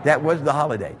right. That was the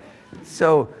holiday.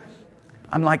 So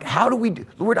I'm like, how do we do?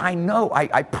 Lord, I know.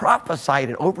 I prophesied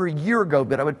it over a year ago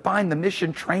that I would find the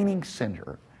Mission Training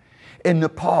Center in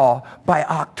Nepal by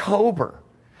October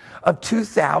of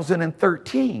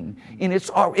 2013. And it's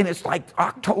like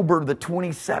October the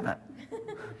 27th.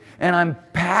 And I'm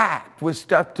packed with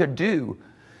stuff to do.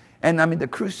 And I mean, the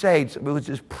crusades, it was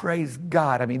just, praise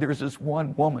God. I mean, there was this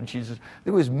one woman,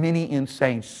 there was many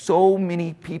insane. So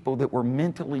many people that were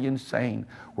mentally insane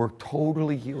were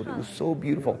totally healed. It was so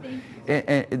beautiful.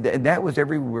 And that was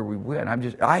everywhere we went.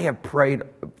 I have prayed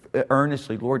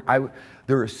earnestly, Lord,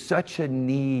 there is such a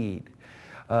need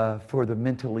for the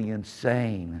mentally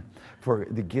insane, for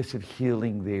the gifts of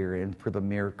healing there, and for the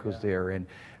miracles there.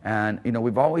 And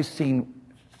we've always seen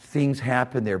things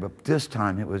happen there, but this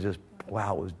time it was just,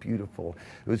 wow, it was beautiful.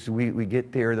 We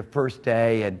get there the first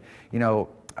day, and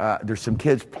there's some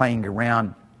kids playing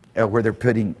around where they're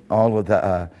putting all of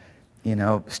the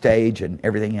stage and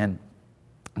everything in.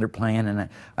 They're playing, and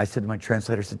I said to my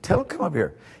translator, I said, "Tell him come over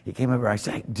here." He came over. I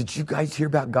said, "Hey, did you guys hear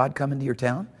about God coming to your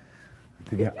town?"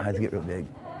 I had to get real big.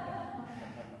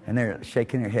 And they're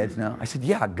shaking their heads no. I said,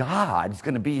 "Yeah, God's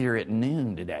going to be here at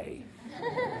noon today."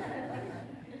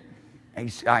 I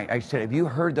said, "Have you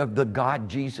heard of the God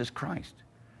Jesus Christ?"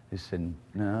 They said,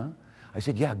 "No." I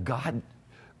said, "Yeah, God,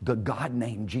 the God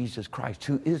named Jesus Christ,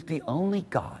 who is the only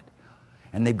God."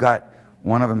 And they've got,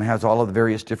 one of them has all of the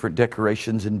various different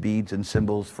decorations and beads and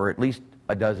symbols for at least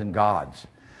a dozen gods.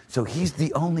 So he's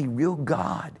the only real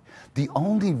God. The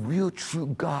only real true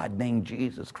God named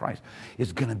Jesus Christ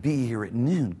is going to be here at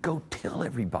noon. Go tell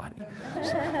everybody.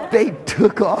 So they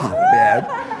took off, man.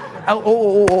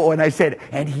 And I said,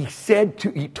 and he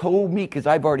told me, because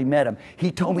I've already met him,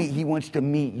 he told me he wants to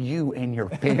meet you and your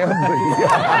family.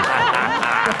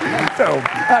 So,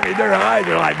 I mean, their eyes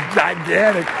are like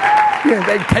gigantic. You know,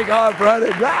 they take off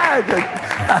running.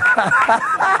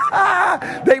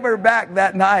 They were back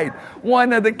that night.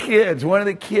 One of the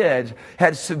kids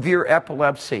had severe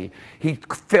epilepsy. He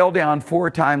fell down 4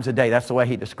 times a day. That's the way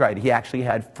he described it. He actually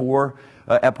had 4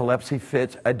 epilepsy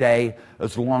fits a day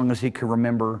as long as he could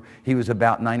remember. He was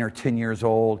about 9 or 10 years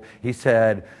old. He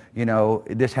said, you know,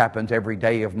 this happens every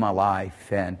day of my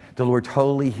life. And the Lord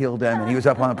totally healed him. And he was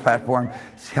up on the platform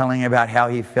telling about how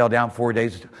he fell down 4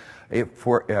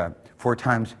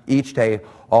 times each day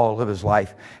all of his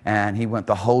life. And he went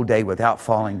the whole day without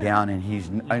falling down. And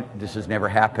this has never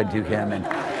happened to him. And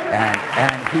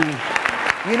he,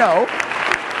 you know,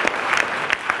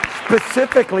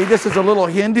 specifically, this is a little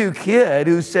Hindu kid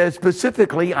who says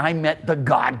specifically, I met the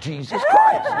God Jesus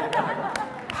Christ.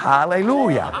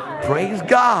 Hallelujah. Praise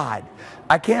God.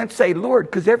 I can't say Lord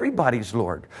because everybody's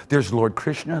Lord. There's Lord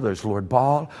Krishna, there's Lord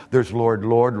Baal, there's Lord.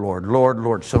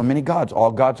 So many gods.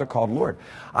 All gods are called Lord.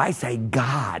 I say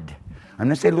God. I'm going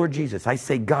to say Lord Jesus. I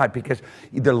say God because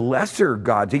the lesser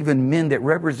gods, even men that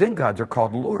represent gods, are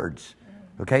called lords.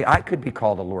 Okay? I could be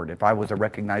called a lord if I was a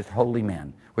recognized holy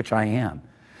man, which I am.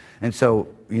 And so,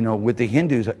 you know, with the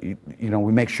Hindus, you know,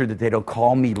 we make sure that they don't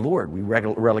call me Lord. We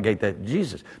relegate that to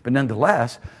Jesus. But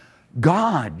nonetheless,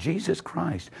 God, Jesus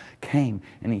Christ, came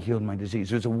and he healed my disease.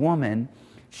 There's a woman,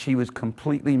 she was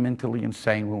completely mentally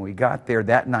insane. When we got there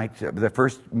that night, the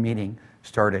first meeting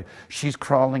started, she's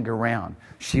crawling around.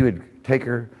 She would take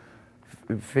her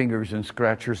fingers and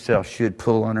scratch herself. She would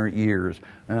pull on her ears,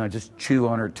 just chew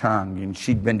on her tongue. And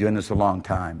she'd been doing this a long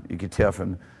time. You could tell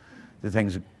from the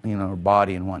things, you know, her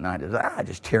body and whatnot,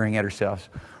 just tearing at herself,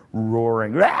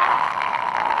 roaring.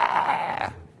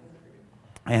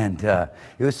 And it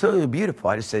was so beautiful.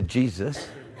 I just said, Jesus,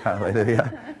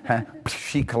 hallelujah.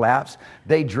 She collapsed.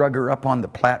 They drug her up on the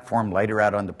platform, laid her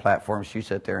out on the platform. She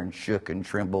sat there and shook and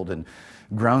trembled and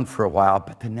groaned for a while.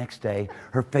 But the next day,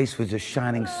 her face was just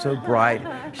shining so bright.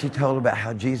 She told about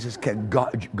how Jesus, the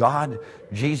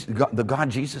God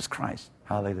Jesus Christ,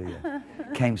 hallelujah,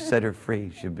 came, set her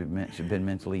free. She'd been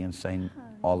mentally insane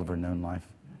all of her known life.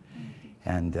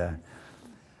 And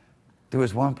there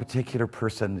was one particular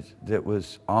person that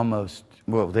was almost,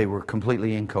 well, they were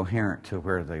completely incoherent to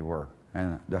where they were.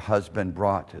 And the husband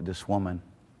brought this woman.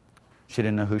 She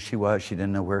didn't know who she was. She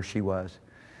didn't know where she was.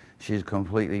 She had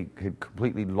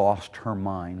completely lost her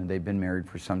mind, and they've been married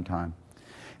for some time.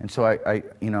 And so I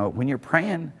you know, when you're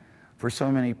praying for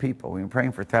so many people, when you're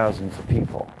praying for thousands of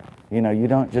people, you know, you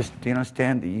don't just, you know,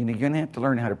 stand, you're going to have to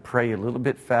learn how to pray a little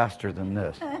bit faster than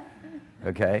this,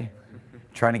 okay?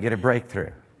 Trying to get a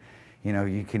breakthrough. You know,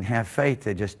 you can have faith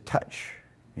that just touch,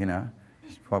 you know.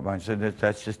 So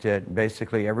that's just it.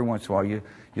 Basically, every once in a while, you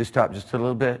stop just a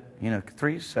little bit. You know,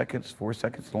 3 seconds, 4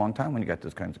 seconds, it's a long time when you got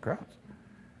those kinds of crowds.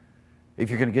 If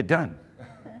you're going to get done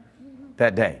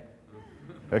that day.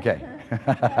 Okay.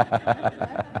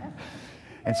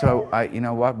 And so I, you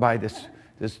know, walked by this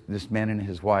man and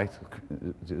his wife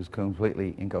who was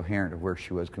completely incoherent of where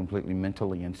she was, completely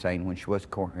mentally insane. When she was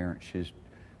coherent, she was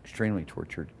extremely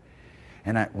tortured.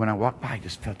 And when I walked by, I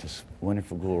just felt this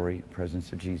wonderful glory,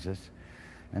 presence of Jesus.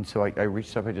 And so I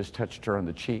reached up, I just touched her on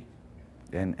the cheek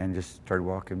and just started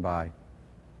walking by.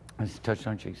 I just touched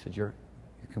her on the cheek, said, you're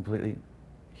completely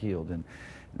healed. And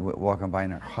walking by,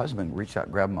 and her husband reached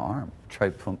out, grabbed my arm,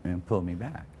 tried to pull me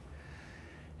back.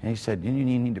 And he said, you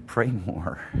need to pray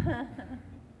more.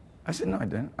 I said, no, I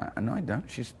don't. No, I don't.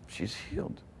 She's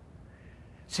healed.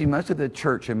 See, most of the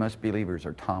church and most believers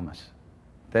are Thomas.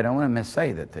 They don't want to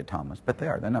say that they're Thomas, but they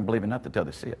are. They're not believing nothing until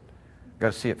they see it.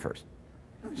 Got to see it first.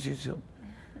 She's healed.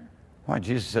 Why?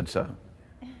 Jesus said so.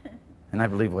 And I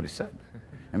believe what he said.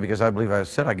 And because I believe what I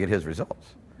said, I get his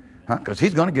results. Because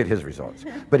he's going to get his results.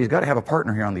 But he's got to have a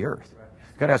partner here on the earth.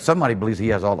 He's got to have somebody who believes he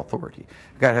has all authority.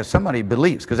 He's got to have somebody who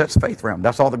believes, because that's faith realm.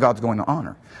 That's all that God's going to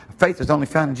honor. Faith is only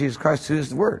found in Jesus Christ, who is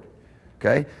the Word.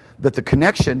 Okay? But the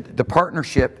connection, the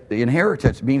partnership, the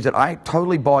inheritance means that I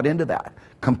totally bought into that.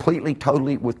 Completely,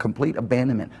 totally, with complete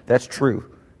abandonment. That's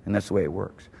true. And that's the way it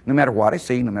works. No matter what I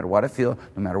see, no matter what I feel,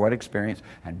 no matter what I experience.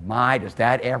 And my, does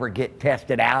that ever get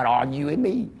tested out on you and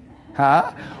me?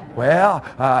 Huh? Well,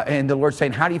 and the Lord's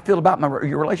saying, how do you feel about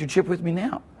your relationship with me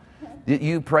now?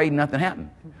 You prayed, nothing happened.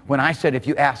 When I said, if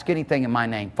you ask anything in my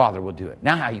name, Father will do it.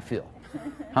 Now how you feel?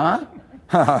 Huh?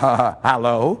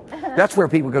 Hello? That's where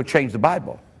people go change the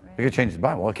Bible. They go change the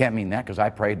Bible. Well, it can't mean that because I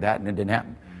prayed that and it didn't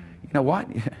happen. You know what?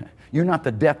 You're not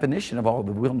the definition of all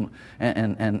the will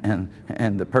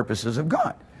and the purposes of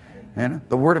God. And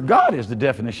the Word of God is the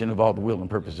definition of all the will and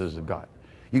purposes of God.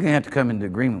 You're going to have to come into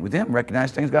agreement with Him,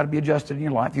 recognize things got to be adjusted in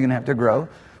your life. You're going to have to grow.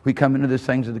 We come into the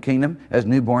things of the kingdom as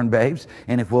newborn babes,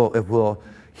 and if we'll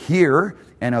hear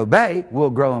and obey, we'll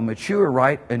grow and mature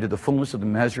right into the fullness of the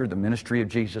measure of the ministry of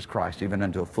Jesus Christ, even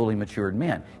unto a fully matured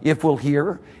man. If we'll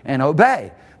hear and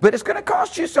obey. But it's going to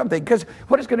cost you something, because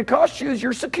what it's going to cost you is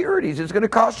your securities. It's going to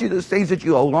cost you those things that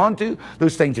you hold on to,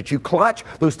 those things that you clutch,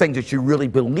 those things that you really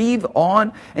believe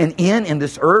on and in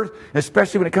this earth,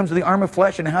 especially when it comes to the arm of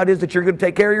flesh and how it is that you're going to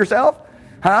take care of yourself.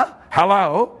 Huh?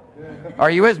 Hello? Are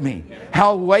you with me?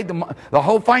 How the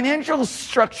whole financial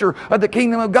structure of the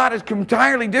kingdom of God is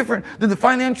entirely different than the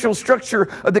financial structure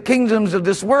of the kingdoms of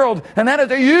this world. And that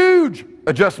is a huge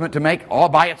adjustment to make all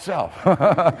by itself.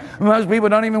 Most people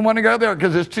don't even want to go there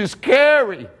because it's too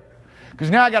scary. Because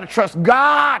now I got to trust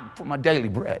God for my daily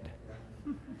bread.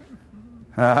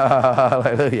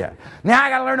 Hallelujah. Now I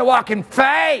got to learn to walk in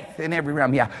faith in every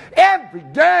realm. Yeah, every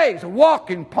day is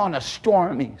walking upon a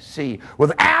stormy sea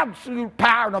with absolute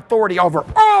power and authority over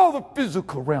all the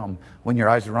physical realm when your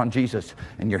eyes are on Jesus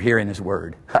and you're hearing His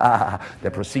word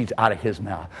that proceeds out of His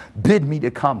mouth. Bid me to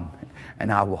come,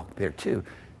 and I'll walk there too.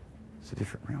 It's a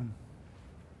different realm.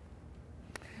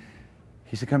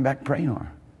 He said, come back and pray on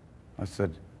her. I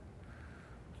said,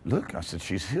 look, I said,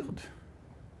 she's healed.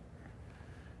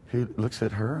 He looks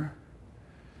at her.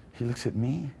 He looks at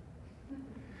me.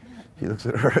 He looks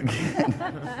at her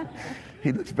again.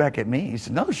 He looks back at me. He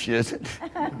said, no, she isn't.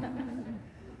 I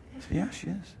said, yeah, she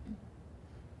is.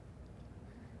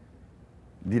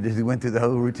 He went through the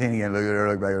whole routine again. Look at her,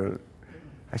 look back at her.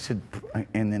 I said,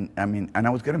 and I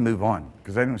was going to move on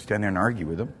because I didn't stand there and argue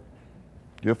with him.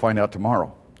 You'll find out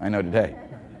tomorrow. I know today.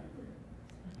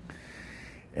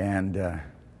 And,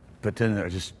 but then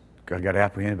I got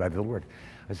apprehended by the Lord.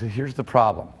 I said, here's the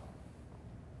problem.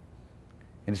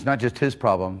 And it's not just his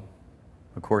problem.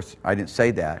 Of course, I didn't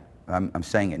say that. I'm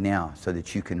saying it now so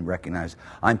that you can recognize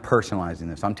I'm personalizing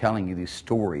this. I'm telling you these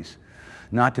stories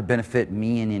not to benefit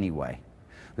me in any way,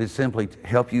 but simply to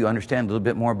help you understand a little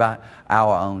bit more about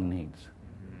our own needs.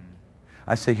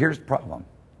 I said, here's the problem.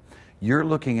 You're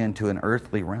looking into an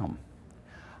earthly realm.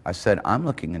 I said, I'm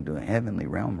looking into a heavenly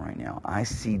realm right now. I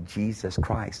see Jesus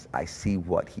Christ. I see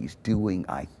what He's doing.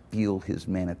 I feel His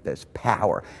manifest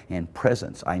power and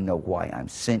presence. I know why I'm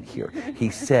sent here.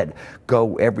 He said,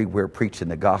 go everywhere preaching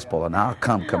the gospel, and I'll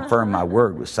come confirm my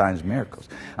word with signs and miracles.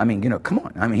 I mean, come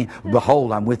on.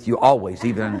 Behold, I'm with you always.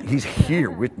 Even He's here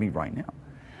with me right now.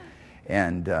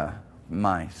 And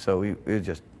so it was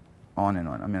just on and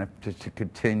on. To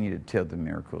continue to tell the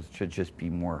miracles should just be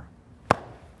more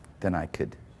than I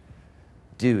could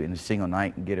do in a single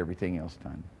night and get everything else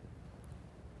done.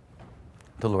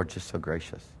 The Lord's just so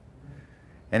gracious.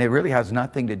 And it really has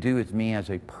nothing to do with me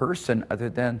as a person other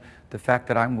than the fact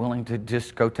that I'm willing to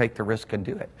just go take the risk and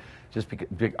do it. Just because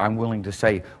I'm willing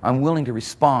to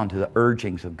respond to the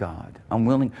urgings of God. I'm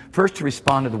willing first to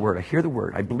respond to the Word. I hear the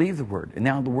Word. I believe the Word. And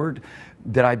now the Word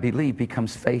that I believe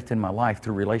becomes faith in my life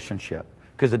through relationship.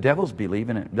 Because the devils believe,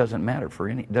 and it doesn't matter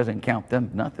it doesn't count them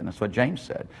nothing. That's what James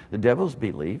said. The devils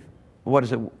believe. What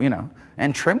is it,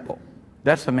 and tremble.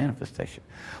 That's the manifestation.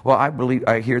 Well,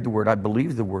 I hear the Word, I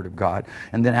believe the Word of God,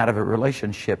 and then out of a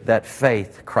relationship, that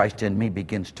faith, Christ in me,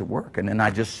 begins to work. And then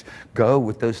I just go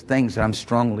with those things that I'm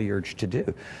strongly urged to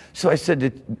do. So I said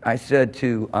to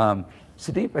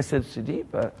Sudeep, I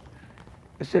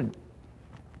said,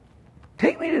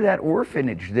 take me to that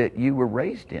orphanage that you were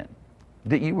raised in,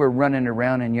 that you were running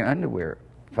around in your underwear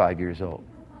 5 years old.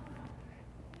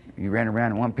 You ran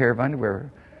around in one pair of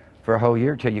underwear for a whole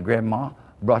year till your grandma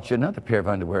brought you another pair of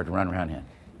underwear to run around in.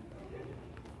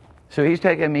 So he's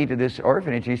taking me to this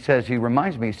orphanage. He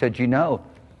reminds me, he said,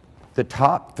 the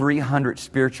top 300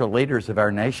 spiritual leaders of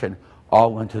our nation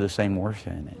all went to the same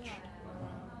orphanage.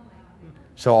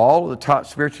 So all of the top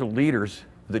spiritual leaders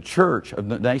of the church of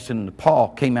the nation of Nepal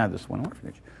came out of this one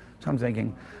orphanage. So I'm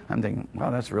thinking, wow,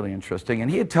 that's really interesting.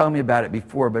 And he had told me about it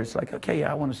before, but it's like, okay,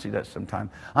 yeah, I want to see that sometime.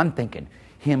 I'm thinking,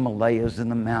 Himalayas in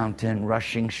the mountain,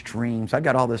 rushing streams. I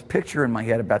got all this picture in my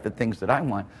head about the things that I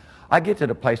want. I get to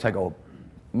the place, I go,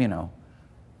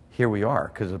 here we are,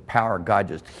 because the power of God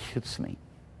just hits me.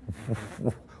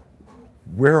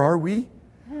 Where are we?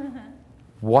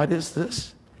 What is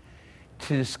this?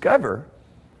 To discover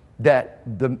that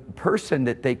the person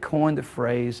that they coined the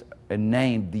phrase and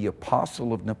named the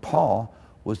Apostle of Nepal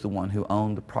was the one who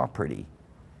owned the property.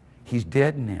 He's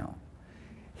dead now.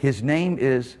 His name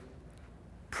is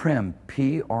Prem,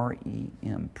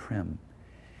 P-R-E-M, Prem.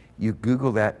 You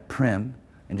Google that, Prem,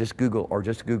 and just Google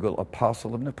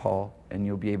Apostle of Nepal, and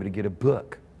you'll be able to get a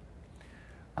book.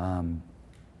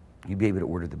 You'll be able to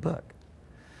order the book.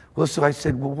 Well, so I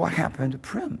said, well, what happened to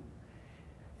Prem?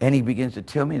 And he begins to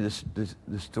tell me the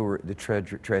story, the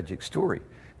tragic story.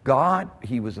 God,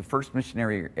 he was the first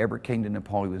missionary who ever came to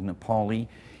Nepal. He was Nepali.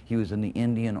 He was in the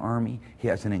Indian Army. He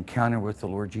has an encounter with the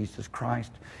Lord Jesus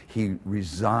Christ. He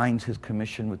resigns his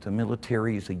commission with the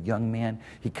military. He's a young man.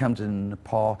 He comes in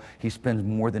Nepal. He spends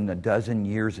more than a dozen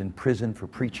years in prison for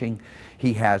preaching.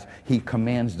 He's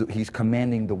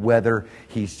commanding the weather.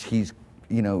 He's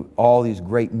all these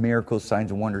great miracles,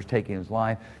 signs, and wonders taking his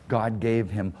life. God gave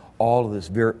him all of this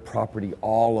property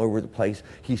all over the place.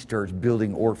 He starts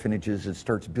building orphanages and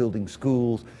starts building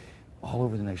schools all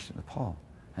over the nation of Nepal.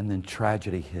 And then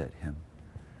tragedy hit him.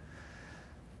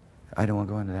 I don't want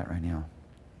to go into that right now.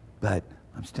 But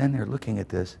I'm standing there looking at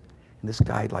this, and this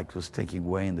guy was thinking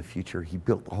way in the future. He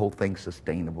built the whole thing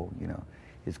sustainable,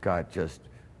 It's got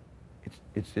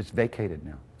it's vacated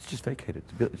now. It's just vacated.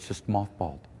 It's just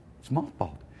mothballed. It's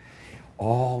mothballed.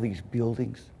 All these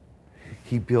buildings.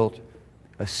 He built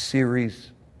a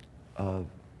series of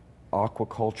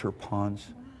aquaculture ponds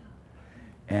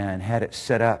and had it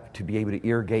set up to be able to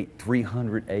irrigate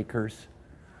 300 acres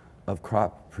of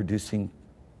crop-producing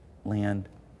land.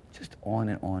 Just on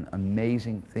and on.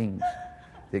 Amazing things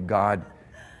that God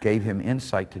gave him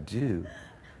insight to do.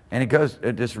 And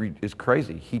it's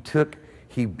crazy.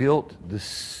 He built the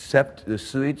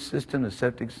sewage system, the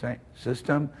septic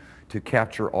system, to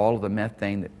capture all of the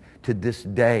methane that, to this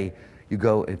day, you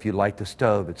go, if you light the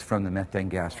stove, it's from the methane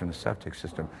gas from the septic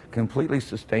system. Completely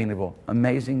sustainable,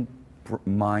 amazing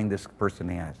mind this person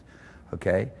has,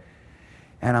 okay?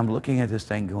 And I'm looking at this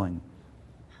thing going,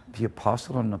 the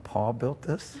apostle of Nepal built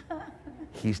this?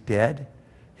 He's dead?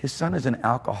 His son is an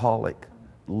alcoholic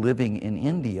living in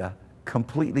India,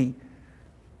 completely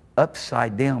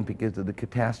upside down because of the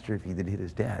catastrophe that hit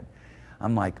his dad.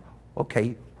 I'm like,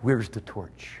 okay, where's the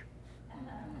torch?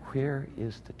 Where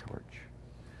is the torch?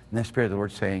 And the Spirit of the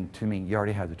Lord saying to me, you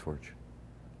already have the torch.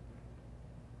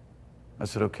 I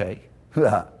said, okay.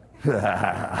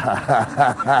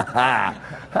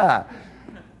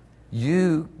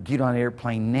 You get on an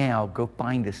airplane now, go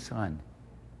find his son.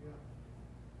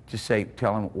 Just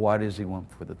tell him what does he want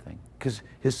for the thing. Because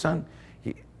his son,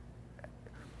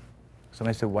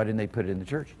 somebody said, why didn't they put it in the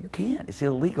church? You can't. It's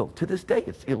illegal. To this day,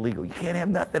 it's illegal. You can't have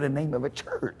nothing in the name of a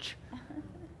church,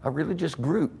 a religious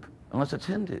group, unless it's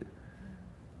Hindu.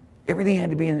 Everything had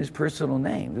to be in his personal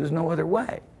name. There's no other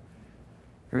way.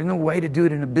 There's no way to do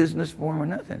it in a business form or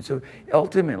nothing. So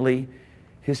ultimately,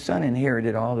 his son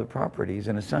inherited all the properties,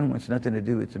 and his son wants nothing to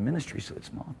do with the ministry, so it's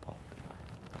mothballed.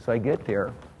 So I get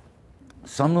there.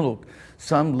 Some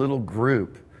little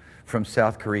group from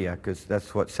South Korea, because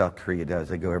that's what South Korea does.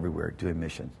 They go everywhere doing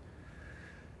missions.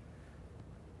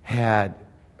 Had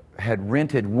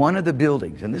rented one of the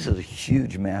buildings, and this is a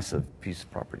huge, massive piece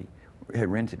of property. Had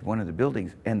rented one of the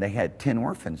buildings, and they had 10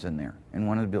 orphans in there in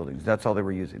one of the buildings. That's all they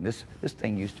were using. This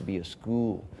thing used to be a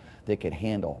school that could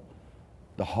handle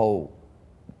the whole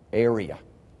area,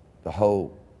 the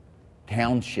whole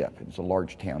township. It's a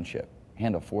large township.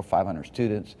 Handle 400 or 500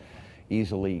 students,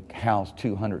 easily house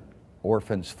 200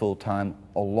 orphans full-time,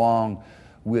 along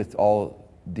with all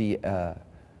the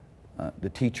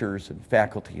teachers and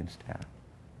faculty and staff.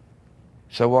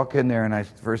 So I walk in there, and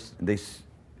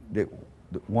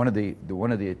one of the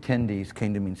attendees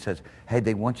came to me and says, hey,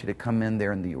 they want you to come in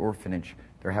there in the orphanage.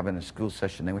 They're having a school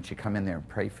session. They want you to come in there and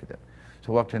pray for them.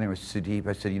 So I walked in there with Sudeep.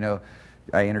 I said,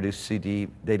 I introduced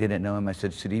Sudeep. They didn't know him. I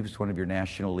said, Sudeep is one of your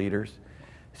national leaders.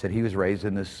 I said, he was raised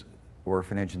in this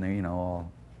orphanage, and they're,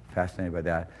 all fascinated by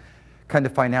that. Kind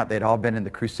of find out they'd all been in the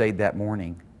crusade that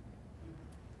morning,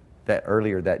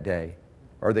 earlier that day,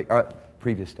 or the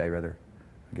previous day, rather.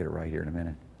 I'll get it right here in a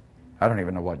minute. I don't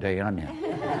even know what day I'm in.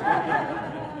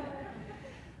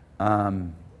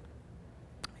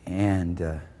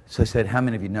 So I said, how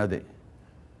many of you know that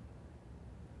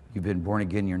you've been born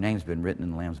again, your name's been written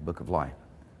in the Lamb's Book of Life?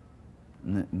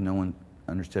 No one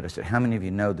understood. I said, how many of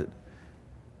you know that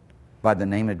by the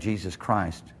name of Jesus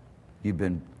Christ, you've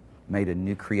been made a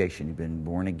new creation, you've been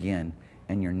born again,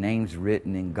 and your name's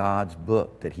written in God's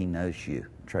book that He knows you?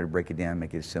 Try to break it down,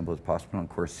 make it as simple as possible. And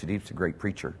of course, Sudeep's a great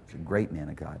preacher. He's a great man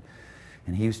of God.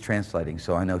 And he was translating,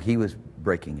 so I know he was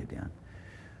breaking it down.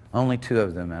 Only 2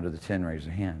 of them out of the 10 raised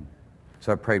their hand.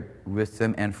 So I prayed with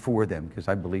them and for them, because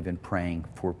I believe in praying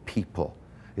for people.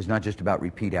 It's not just about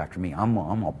repeat after me.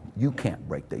 You can't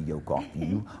break the yoke off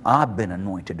you. I've been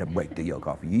anointed to break the yoke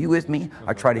off you. You with me?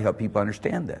 I try to help people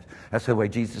understand this. That's the way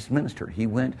Jesus ministered. He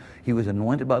was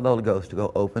anointed by the Holy Ghost to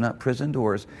go open up prison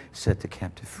doors, set the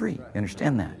captive free. You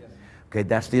understand that? Okay,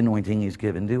 that's the anointing He's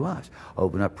given to us.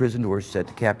 Open up prison doors, set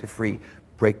the captive free,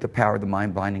 break the power of the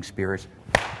mind-blinding spirits,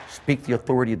 speak the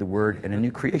authority of the Word, and a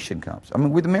new creation comes. I mean,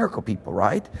 we're the miracle people,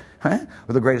 right? Huh?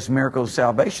 We're the greatest miracle of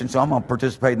salvation, so I'm going to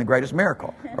participate in the greatest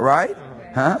miracle, all right?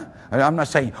 Huh? And I'm not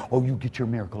saying, oh, you get your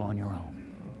miracle on your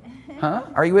own. Huh?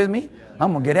 Are you with me?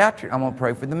 I'm going to get after it. I'm going to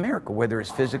pray for the miracle, whether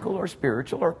it's physical or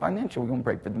spiritual or financial. We're going to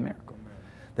pray for the miracle.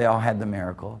 They all had the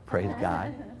miracle. Praise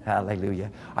God.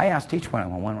 Hallelujah. I asked each one of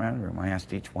them. I went around the room. I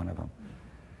asked each one of them.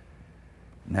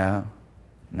 No,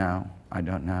 I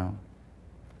don't know.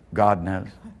 God knows.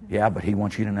 Yeah, but He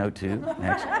wants you to know too.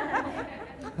 Next.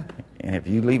 And if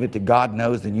you leave it to God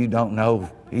knows, then you don't know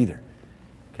either.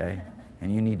 Okay?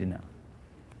 And you need to know.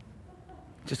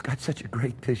 Just got such a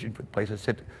great vision for the place. I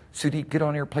said, Sudeep, get on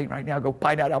an airplane right now. Go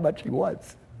find out how much he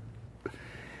wants.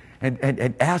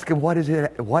 And ask him what is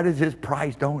his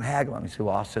price. Don't haggle him. He said,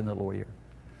 well, I'll send the lawyer.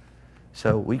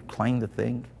 So we claimed the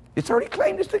thing. It's already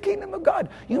claimed as the kingdom of God.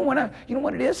 You know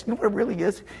what it is? You know what it really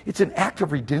is? It's an act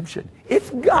of redemption. It's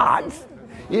God's.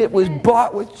 It was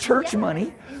bought with church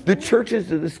money. The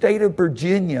churches of the state of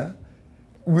Virginia,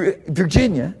 here in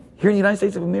the United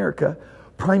States of America,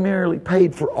 primarily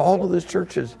paid for all of those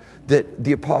churches that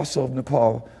the apostle of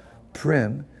Nepal,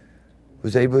 Prem,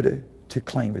 was able to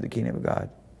claim for the kingdom of God.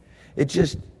 It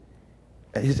just,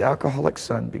 his alcoholic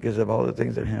son, because of all the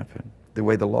things that happened, the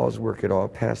way the laws work, it all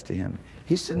passed to him.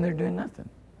 He's sitting there doing nothing.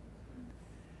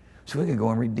 So we can go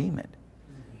and redeem it.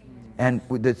 And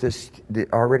with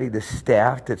already the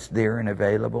staff that's there and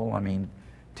available, I mean,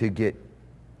 to get,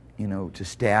 to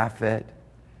staff it,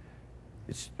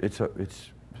 it's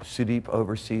Sudeep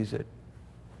oversees it.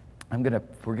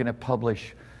 We're gonna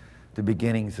publish the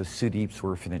beginnings of Sudeep's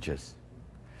orphanages.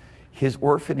 His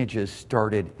orphanages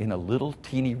started in a little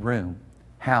teeny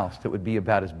house that would be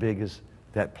about as big as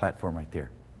that platform right there.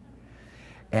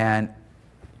 And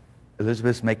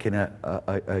Elizabeth's making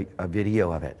a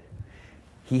video of it.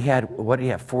 He had,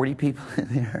 40 people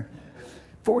in there?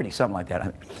 40, something like that. I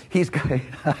mean,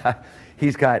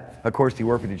 he's got, of course, the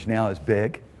orphanage now is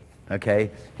big,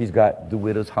 okay? He's got the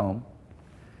widow's home.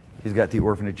 He's got the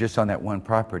orphanage just on that one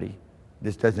property.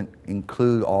 This doesn't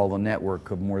include all the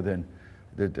network of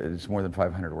it's more than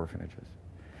 500 orphanages.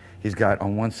 He's got,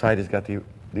 on one side, he's got the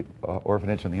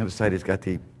orphanage. On the other side, he's got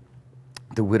the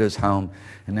widow's home.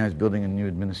 And now he's building a new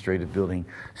administrative building.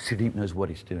 Sudeep knows what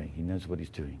he's doing. He knows what he's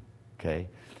doing, okay?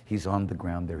 He's on the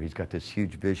ground there. He's got this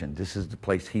huge vision. This is the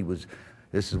place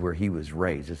this is where he was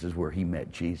raised. This is where he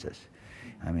met Jesus.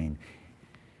 I mean,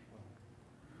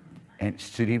 and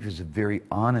Sudeep is a very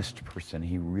honest person.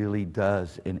 He really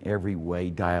does, in every way,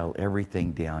 dial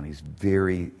everything down. He's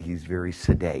very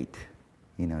sedate.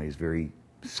 He's very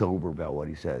sober about what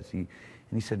he says. And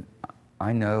he said,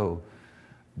 I know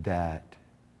that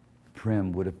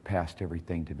Prem would have passed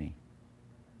everything to me,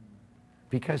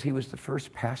 because he was the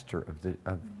first pastor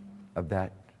of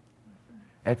that.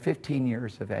 At 15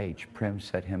 years of age, Prem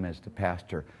set him as the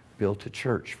pastor, built a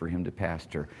church for him to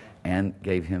pastor, and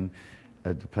gave him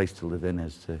the place to live in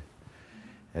as the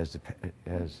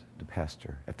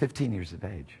pastor. At 15 years of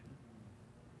age,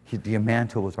 the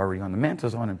mantle was already on. The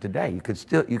mantle's on him today. You could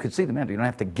see the mantle. You don't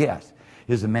have to guess.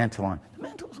 Is the mantle on? The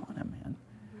mantle's on him, man.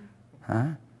 Huh?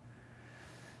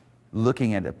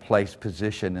 Looking at a place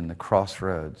positioned in the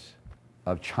crossroads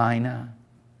of China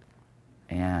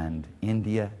and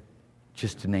India,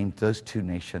 just to name those two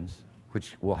nations,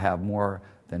 which will have more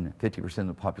than 50% of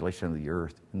the population of the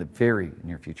earth in the very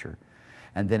near future.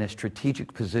 And then a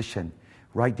strategic position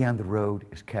right down the road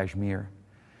is Kashmir,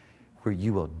 where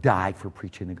you will die for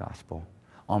preaching the gospel.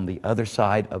 On the other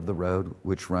side of the road,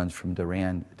 which runs from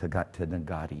Dharan to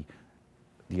Nagati,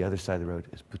 the other side of the road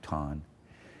is Bhutan.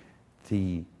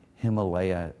 The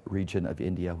Himalaya region of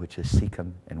India, which is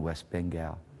Sikkim and West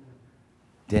Bengal.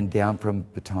 Then down from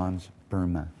Bhutan's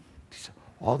Burma.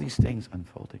 All these things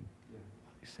unfolding.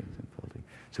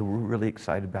 So we're really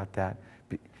excited about that,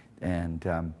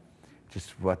 and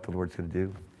just what the Lord's going to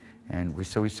do. And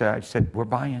I said, we're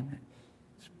buying.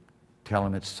 Tell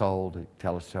him it's sold.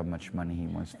 Tell us how much money he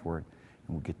wants for it,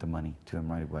 and we'll get the money to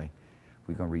him right away.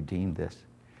 We're going to redeem this.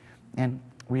 And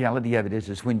reality of it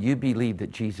is when you believe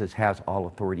that Jesus has all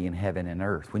authority in heaven and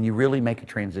earth, when you really make a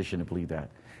transition to believe that.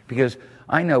 Because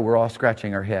I know we're all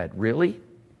scratching our head. Really?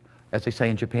 As they say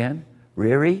in Japan,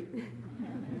 Riri?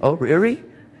 Oh, Riri?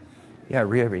 Yeah,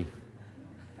 Riri.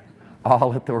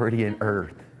 All authority in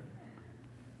earth.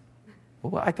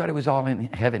 Well, I thought it was all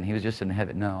in heaven. He was just in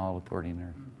heaven. No, all authority in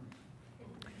earth.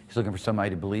 He's looking for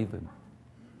somebody to believe him.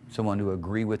 Someone to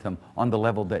agree with him on the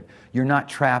level that you're not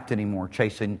trapped anymore,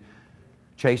 chasing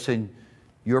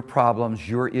your problems,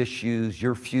 your issues,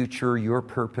 your future, your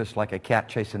purpose like a cat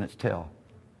chasing its tail,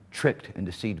 tricked and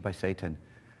deceived by Satan.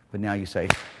 But now you say,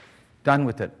 done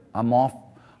with it. I'm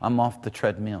off the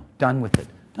treadmill. Done with it.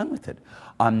 Done with it.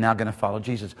 I'm now going to follow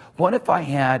Jesus. What if I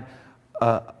had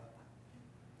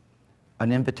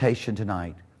an invitation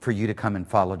tonight for you to come and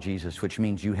follow Jesus, which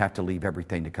means you have to leave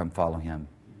everything to come follow him.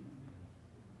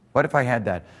 What if I had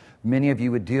that? Many of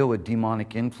you would deal with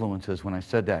demonic influences when I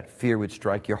said that. Fear would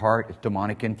strike your heart. It's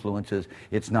demonic influences.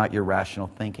 It's not your rational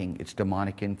thinking. It's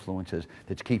demonic influences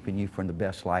that's keeping you from the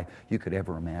best life you could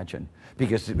ever imagine.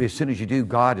 Because as soon as you do,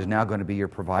 God is now going to be your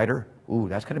provider. Ooh,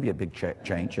 that's going to be a big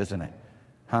change, isn't it?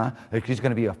 Huh? He's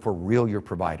going to be for real your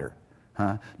provider.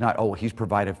 Huh? Not, oh, he's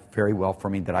provided very well for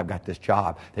me that I've got this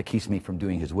job that keeps me from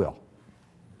doing his will.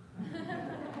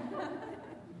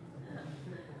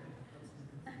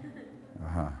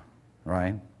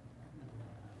 Right?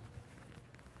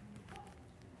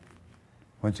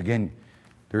 Once again,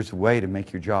 there's a way to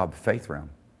make your job faith realm.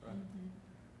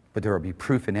 But there will be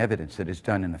proof and evidence that it's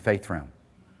done in the faith realm.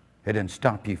 It doesn't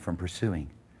stop you from pursuing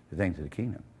the things of the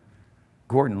kingdom.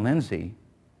 Gordon Lindsay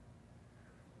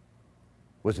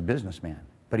was a businessman,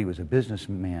 but he was a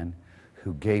businessman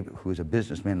who was a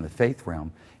businessman in the faith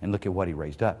realm, and look at what he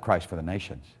raised up, Christ for the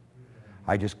Nations.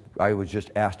 I was just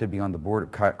asked to be on the board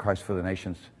of Christ for the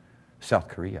Nations South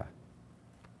Korea.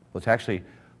 Well, it's actually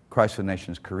Christ for the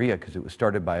Nations Korea because it was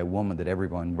started by a woman that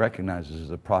everyone recognizes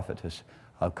as a prophetess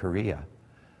of Korea.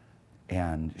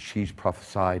 And she's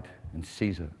prophesied and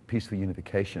sees a peaceful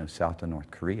unification of South and North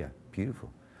Korea.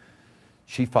 Beautiful.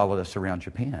 She followed us around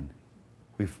Japan.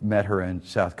 We've met her in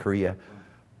South Korea.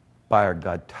 By our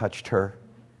God touched her.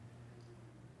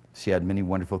 She had many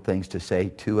wonderful things to say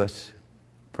to us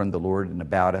from the Lord and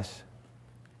about us,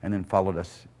 and then followed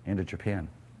us into Japan.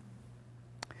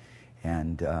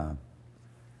 And,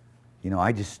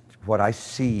 what I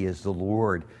see is the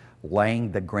Lord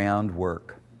laying the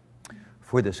groundwork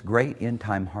for this great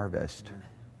end-time harvest.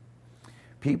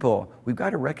 People, we've got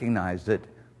to recognize that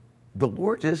the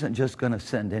Lord isn't just going to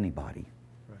send anybody.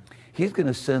 He's going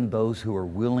to send those who are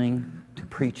willing to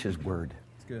preach his word.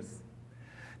 That's good.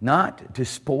 Not to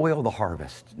spoil the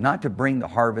harvest, not to bring the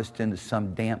harvest into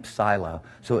some damp silo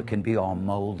so it can be all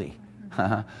moldy.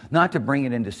 Not to bring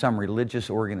it into some religious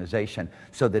organization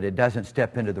so that it doesn't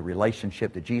step into the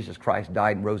relationship that Jesus Christ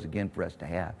died and rose again for us to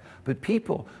have. But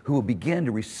people who will begin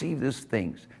to receive these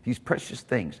things, these precious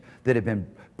things that have been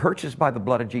purchased by the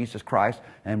blood of Jesus Christ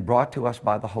and brought to us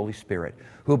by the Holy Spirit,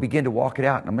 who will begin to walk it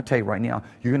out. And I'm going to tell you right now,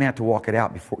 you're going to have to walk it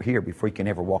out before you can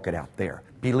ever walk it out there.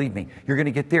 Believe me, you're going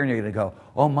to get there and you're going to go,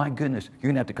 oh my goodness,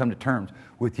 you're going to have to come to terms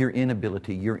with your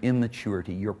inability, your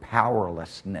immaturity, your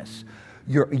powerlessness,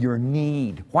 your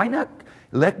need. Why not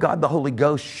let God the Holy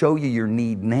Ghost show you your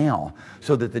need now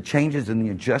so that the changes and the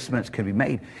adjustments can be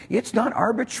made? It's not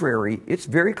arbitrary. It's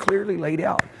very clearly laid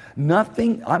out.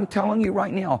 Nothing, I'm telling you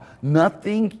right now,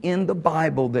 nothing in the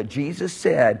Bible that Jesus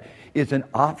said is an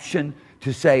option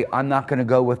to say, I'm not going to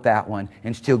go with that one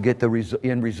and still get the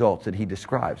end results that he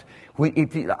describes.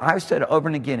 I've said over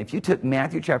and again, if you took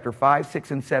Matthew chapter 5, 6,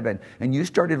 and 7, and you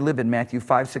started living Matthew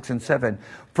 5, 6, and 7,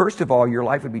 first of all, your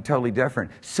life would be totally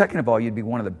different. Second of all, you'd be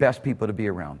one of the best people to be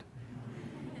around.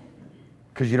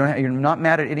 Because you're not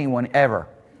mad at anyone ever.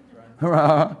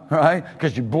 Right?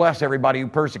 Because you bless everybody who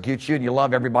persecutes you and you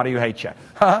love everybody who hates you.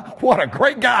 What a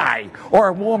great guy or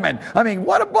a woman. I mean,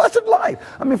 what a blessed life.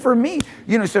 I mean, for me,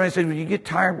 somebody says, when you get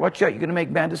tired, watch out, you're going to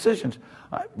make bad decisions.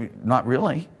 Not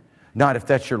really. Not if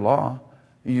that's your law.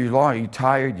 You're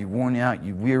tired, you're worn out,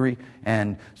 you're weary,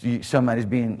 and somebody's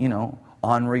being,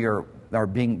 ornery or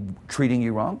treating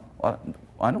you wrong. Well,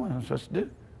 I know what I'm supposed to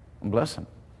do. I'm bless them.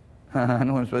 I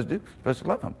know what I'm supposed to do. I'm supposed to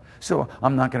love them. So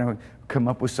I'm not going to come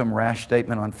up with some rash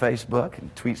statement on Facebook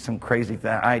and tweet some crazy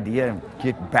idea and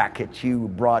get back at you, a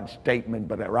broad statement,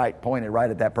 but pointed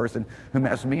right at that person who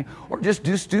messed with me. Or just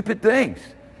do stupid things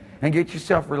and get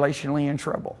yourself relationally in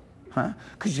trouble.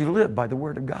 Because you live by the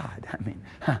Word of God. I mean,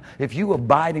 if you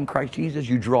abide in Christ Jesus,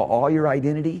 you draw all your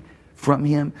identity from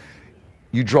Him.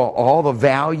 You draw all the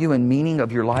value and meaning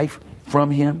of your life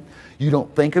from Him. You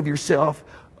don't think of yourself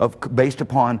based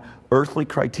upon earthly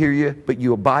criteria, but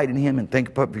you abide in Him and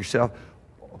think of yourself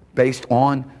based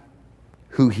on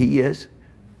who He is.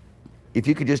 If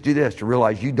you could just do this to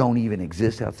realize you don't even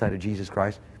exist outside of Jesus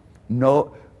Christ.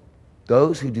 No,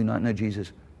 those who do not know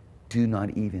Jesus do not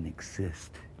even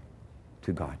exist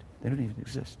to God. They don't even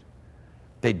exist.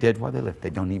 They did while they lived.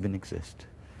 They don't even exist.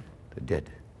 They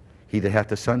did. He that hath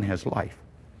the Son has life.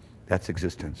 That's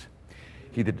existence.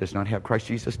 He that does not have Christ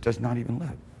Jesus does not even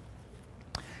live.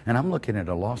 And I'm looking at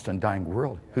a lost and dying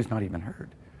world who's not even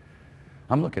heard.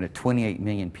 I'm looking at 28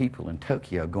 million people in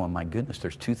Tokyo going, my goodness,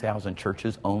 there's 2,000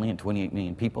 churches only and 28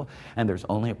 million people, and there's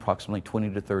only approximately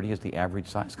 20 to 30 is the average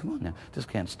size. Come on now, this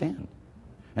can't stand.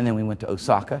 And then we went to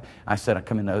Osaka. I said, I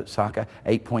come into Osaka,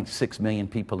 8.6 million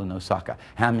people in Osaka.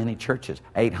 How many churches?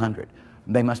 800.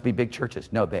 They must be big churches.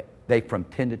 No, they from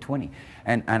 10 to 20.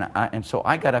 And so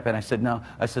I got up and I said, no.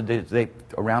 I said, they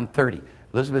around 30.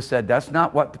 Elizabeth said, that's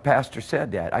not what the pastor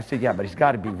said, Dad. I said, yeah, but he's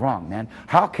got to be wrong, man.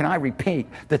 How can I repeat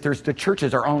that the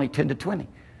churches are only 10 to 20?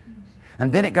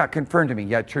 And then it got confirmed to me,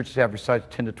 yeah, churches average size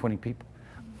 10 to 20 people.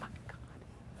 Oh my God.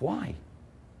 Why?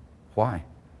 Why?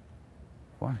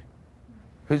 Why?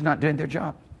 Who's not doing their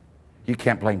job? You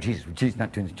can't blame Jesus. Jesus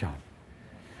not doing his job.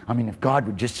 I mean, if God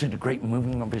would just send a great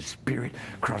moving of his Spirit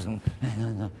crossing.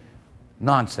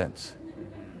 Nonsense.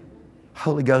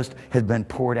 Holy Ghost has been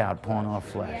poured out upon all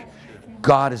flesh.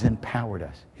 God has empowered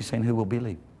us. He's saying, who will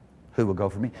believe? Who will go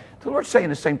for me? The Lord's saying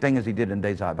the same thing as he did in the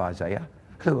days of Isaiah.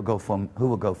 Who will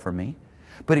go for me?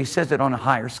 But he says it on a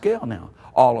higher scale now.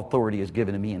 All authority is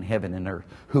given to me in heaven and earth.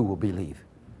 Who will believe?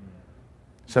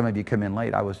 Some of you come in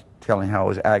late. I was telling how I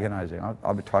was agonizing.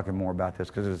 I'll be talking more about this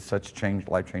because it was such a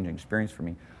life-changing experience for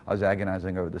me. I was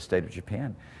agonizing over the state of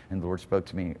Japan. And the Lord spoke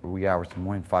to me wee hours in the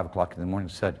morning, 5 o'clock in the morning,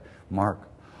 and said, Mark,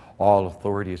 all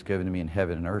authority is given to me in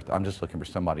heaven and earth. I'm just looking for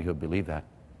somebody who'll believe that.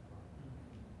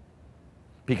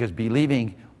 Because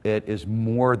believing it is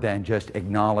more than just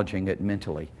acknowledging it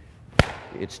mentally.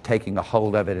 It's taking a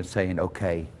hold of it and saying,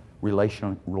 okay,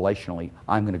 relationally,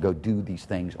 I'm going to go do these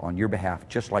things on your behalf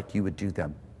just like you would do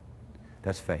them.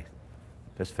 That's faith.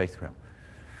 That's faith realm.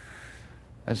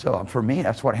 And so for me,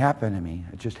 that's what happened to me.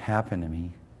 It just happened to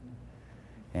me.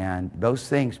 And those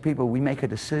things, people, we make a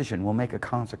decision, we'll make a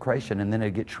consecration, and then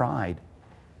it'll get tried.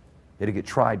 It'll get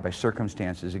tried by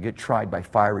circumstances. It'll get tried by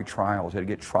fiery trials. It'll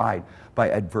get tried by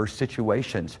adverse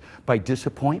situations, by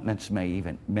disappointments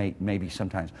maybe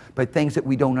sometimes, by things that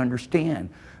we don't understand,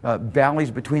 valleys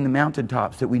between the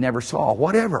mountaintops that we never saw,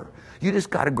 whatever. You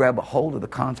just got to grab a hold of the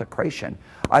consecration.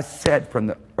 I said from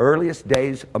the earliest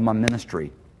days of my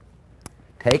ministry,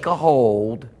 take a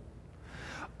hold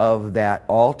of that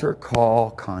altar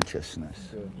call consciousness,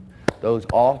 those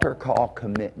altar call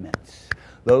commitments,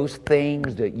 those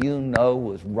things that you know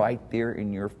was right there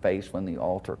in your face when the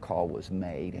altar call was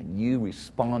made, and you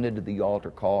responded to the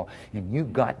altar call, and you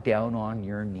got down on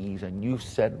your knees, and you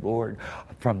said, Lord,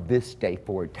 from this day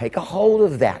forward, take a hold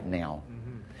of that now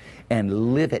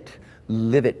and live it.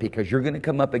 Live it, because you're going to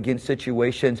come up against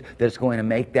situations that's going to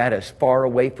make that as far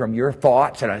away from your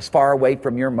thoughts and as far away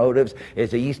from your motives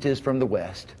as the east is from the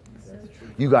west.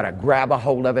 You got to grab a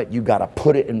hold of it. You got to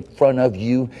put it in front of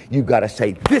you. You got to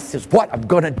say, this is what I'm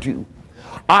going to do.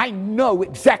 I know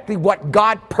exactly what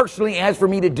God personally has for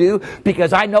me to do,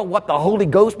 because I know what the Holy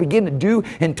Ghost began to do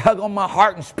and tug on my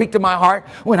heart and speak to my heart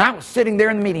when I was sitting there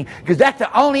in the meeting, because that's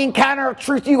the only encounter of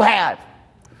truth you have.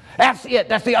 That's it.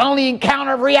 That's the only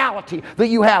encounter of reality that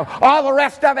you have. All the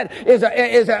rest of it is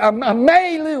a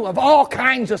milieu of all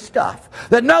kinds of stuff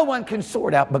that no one can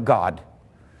sort out but God,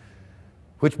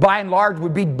 which by and large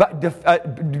would be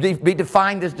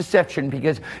defined as deception,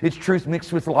 because it's truth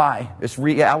mixed with lie. It's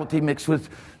reality mixed with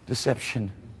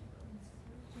deception.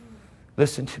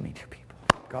 Listen to me, dear people.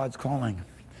 God's calling.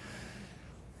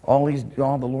 All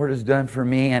the Lord has done for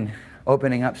me and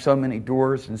opening up so many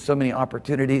doors and so many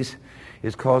opportunities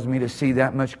has caused me to see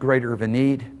that much greater of a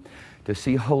need, to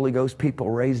see Holy Ghost people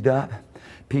raised up,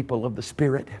 people of the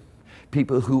Spirit,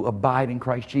 people who abide in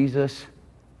Christ Jesus,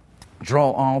 draw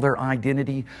all their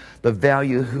identity, the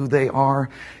value of who they are,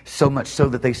 so much so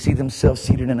that they see themselves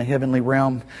seated in a heavenly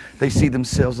realm. They see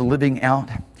themselves living out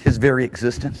His very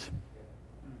existence.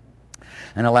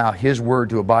 And allow His Word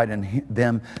to abide in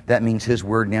them. That means His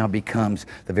Word now becomes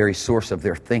the very source of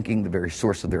their thinking, the very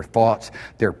source of their thoughts,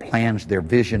 their plans, their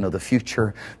vision of the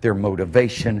future, their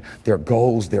motivation, their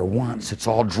goals, their wants. It's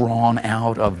all drawn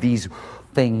out of these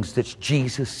things that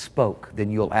Jesus spoke.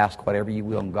 Then you'll ask whatever you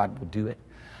will, and God will do it.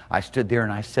 I stood there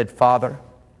and I said, Father,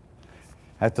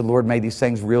 after the Lord made these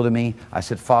things real to me, I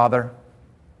said, Father,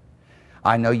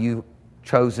 I know you've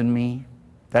chosen me.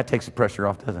 That takes the pressure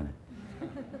off, doesn't it?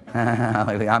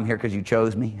 Hallelujah. I'm here because you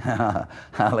chose me.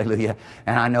 Hallelujah.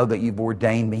 And I know that you've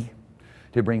ordained me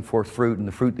to bring forth fruit. And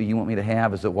the fruit that you want me to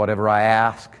have is that whatever I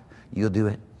ask, you'll do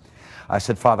it. I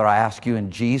said, Father, I ask you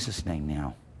in Jesus' name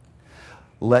now,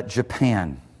 let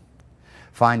Japan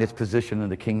find its position in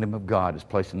the kingdom of God, its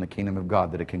place in the kingdom of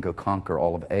God, that it can go conquer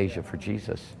all of Asia for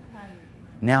Jesus.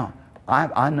 Now,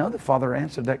 I know the Father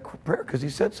answered that prayer because He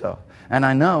said so. And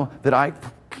I know that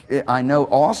I know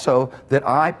also that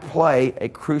I play a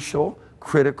crucial,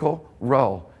 critical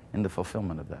role in the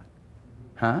fulfillment of that.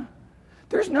 Huh?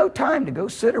 There's no time to go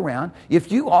sit around.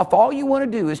 If all you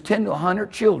want to do is tend to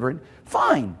 100 children,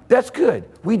 fine, that's good.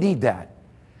 We need that.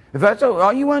 If that's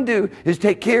all you want to do is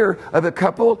take care of a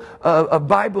couple of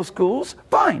Bible schools,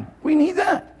 fine, we need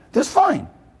that. That's fine.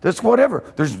 That's whatever.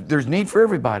 There's need for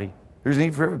everybody. There's a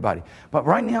need for everybody. But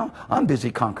right now, I'm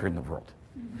busy conquering the world.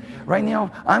 Right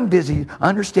now, I'm busy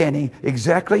understanding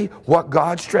exactly what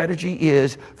God's strategy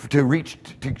is to reach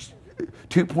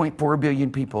 2.4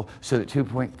 billion people, so that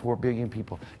 2.4 billion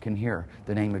people can hear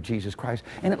the name of Jesus Christ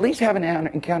and at least have an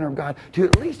encounter of God, to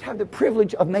at least have the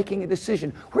privilege of making a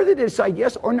decision, whether they decide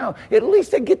yes or no. At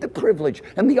least they get the privilege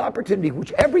and the opportunity,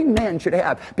 which every man should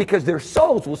have, because their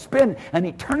souls will spend an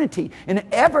eternity in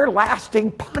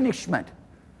everlasting punishment,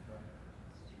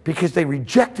 because they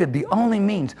rejected the only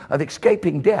means of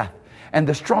escaping death and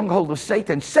the stronghold of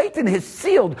Satan. Satan has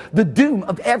sealed the doom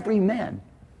of every man.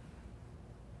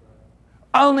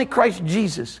 Only Christ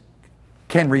Jesus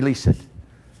can release it,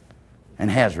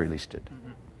 and has released it.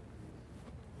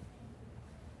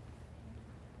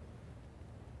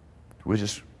 We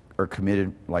just are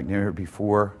committed like never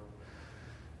before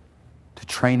to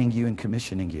training you and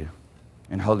commissioning you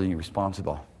and holding you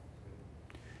responsible.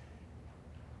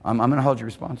 I'm going to hold you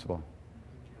responsible.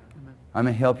 I'm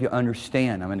going to help you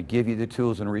understand. I'm going to give you the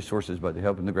tools and resources by the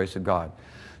help and the grace of God,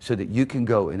 so that you can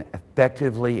go and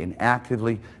effectively and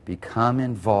actively become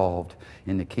involved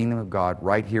in the kingdom of God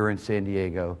right here in San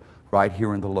Diego, right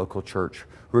here in the local church.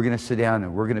 We're going to sit down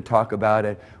and we're going to talk about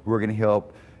it. We're going to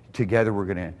help together. We're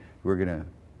going to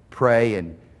pray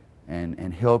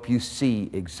and help you see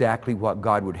exactly what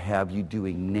God would have you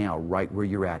doing now, right where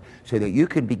you're at, so that you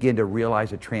can begin to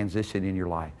realize a transition in your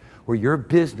life, where your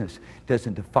business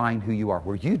doesn't define who you are,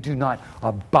 where you do not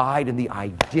abide in the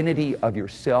identity of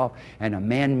yourself and a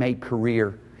man-made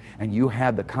career, and you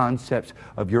have the concepts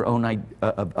of your own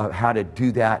of how to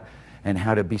do that and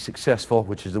how to be successful,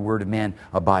 which is the word of man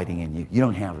abiding in you. You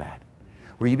don't have that.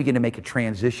 Where you begin to make a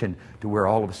transition to where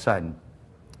all of a sudden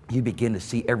you begin to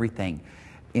see everything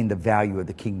in the value of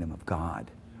the kingdom of God.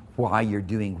 Why you're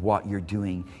doing what you're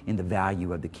doing in the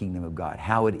value of the kingdom of God.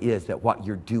 How it is that what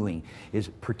you're doing is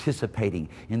participating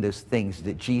in those things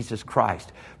that Jesus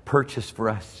Christ purchased for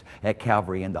us at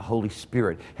Calvary, and the Holy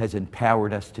Spirit has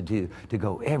empowered us to do, to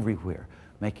go everywhere,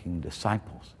 making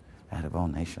disciples out of all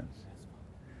nations.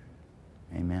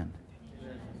 Amen.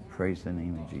 Praise the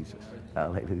name of Jesus.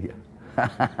 Hallelujah.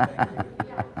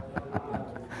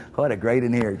 What a great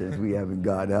inheritance we have in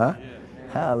God, huh?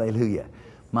 Hallelujah.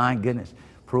 My goodness.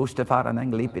 Is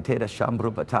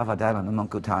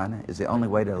the only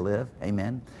way to live.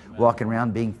 Amen. Walking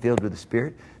around being filled with the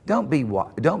Spirit. Don't be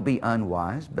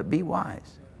unwise, but be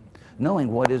wise.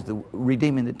 Knowing what is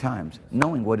redeeming the times.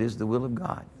 Knowing what is the will of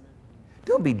God.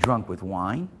 Don't be drunk with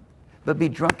wine, but be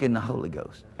drunk in the Holy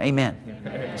Ghost.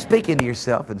 Amen. Speaking to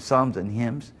yourself in psalms and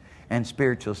hymns and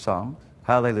spiritual songs.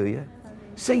 Hallelujah.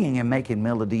 Singing and making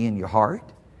melody in your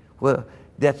heart. Well,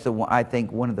 that's I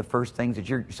think one of the first things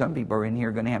that some people are in here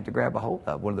going to have to grab a hold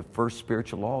of. One of the first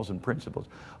spiritual laws and principles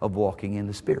of walking in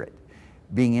the Spirit.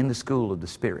 Being in the school of the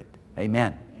Spirit.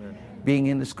 Amen. Amen. Being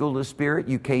in the school of the Spirit,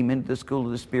 you came into the school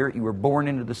of the Spirit. You were born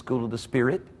into the school of the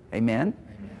Spirit. Amen.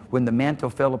 Amen. When the mantle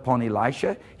fell upon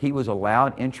Elisha, he was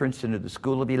allowed entrance into the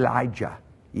school of Elijah.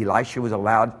 Elisha was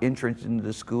allowed entrance into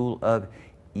the school of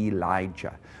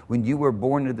Elijah. When you were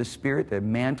born of the Spirit, the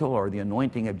mantle or the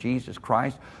anointing of Jesus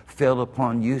Christ fell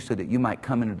upon you so that you might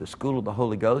come into the school of the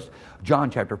Holy Ghost.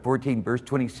 John chapter 14, verse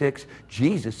 26,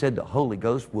 Jesus said the Holy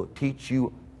Ghost will teach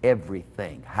you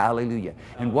everything. Hallelujah.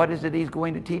 And what is it He's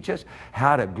going to teach us?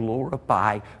 How to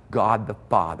glorify God the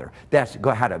Father. That's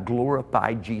how to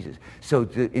glorify Jesus. So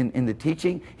in the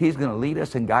teaching, He's going to lead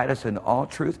us and guide us into all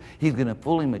truth. He's going to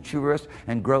fully mature us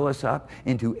and grow us up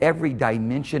into every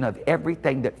dimension of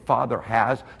everything that Father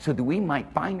has, so that we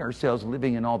might find ourselves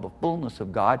living in all the fullness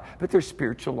of God. But there's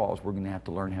spiritual laws we're going to have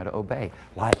to learn how to obey,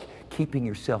 like keeping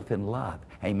yourself in love.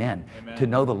 Amen. Amen. To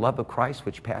know the love of Christ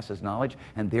which passes knowledge,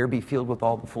 and there be filled with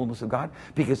all the fullness of God.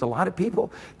 Because a lot of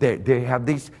people, they have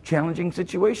these challenging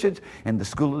situations, and the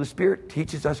school of the Spirit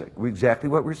teaches us exactly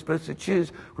what we're supposed to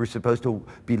choose. We're supposed to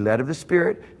be led of the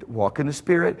Spirit, walk in the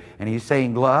Spirit, and He's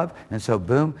saying love. And so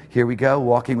boom, here we go,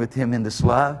 walking with Him in this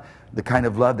love, the kind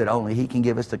of love that only He can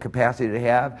give us the capacity to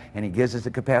have, and He gives us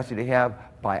the capacity to have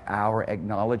by our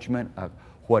acknowledgement of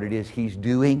what it is He's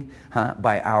doing,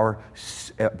 by our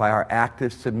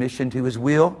active submission to His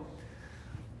will.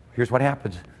 Here's what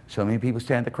happens. So many people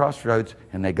stand at the crossroads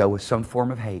and they go with some form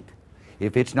of hate.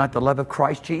 If it's not the love of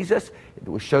Christ Jesus that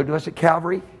was showed to us at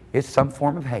Calvary, it's some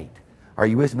form of hate. Are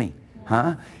you with me?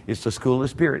 It's the school of the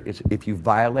Spirit. If you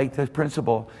violate the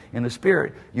principle in the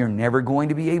Spirit, you're never going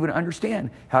to be able to understand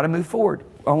how to move forward.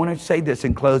 I want to say this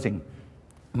in closing.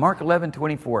 Mark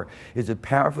 11:24 is a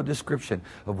powerful description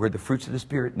of where the fruits of the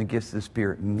Spirit and the gifts of the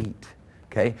Spirit meet.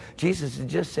 Okay? Jesus has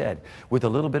just said, with a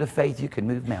little bit of faith, you can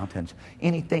move mountains.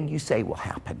 Anything you say will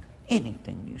happen.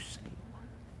 Anything you say.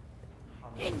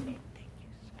 Anything.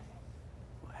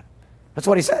 That's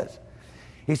what he says.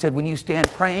 He said, when you stand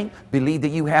praying, believe that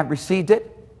you have received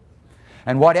it,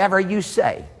 and whatever you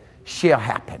say shall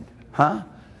happen. Huh?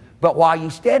 But while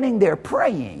you're standing there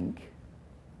praying,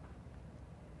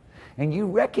 and you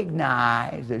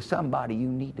recognize there's somebody you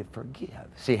need to forgive.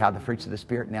 See how the fruits of the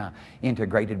Spirit now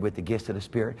integrated with the gifts of the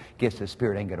Spirit? Gifts of the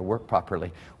Spirit ain't going to work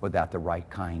properly without the right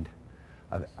kind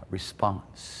of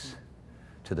response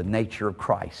to the nature of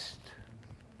Christ.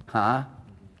 Huh?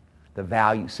 The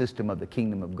value system of the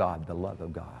kingdom of God, the love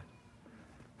of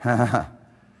God.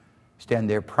 Stand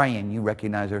there praying, you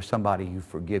recognize there's somebody you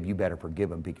forgive, you better forgive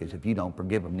them, because if you don't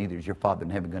forgive them, neither is your Father in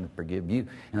heaven going to forgive you.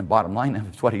 And the bottom line,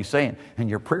 that's what he's saying. And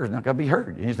your prayer is not going to be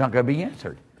heard, and it's not going to be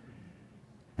answered.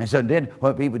 And so then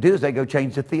what people do is they go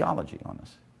change the theology on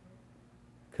us,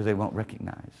 because they won't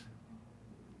recognize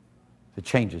the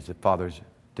changes that Father's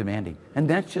demanding. And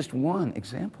that's just one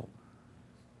example.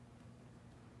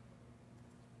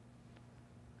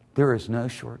 There is no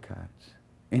shortcuts.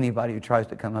 Anybody who tries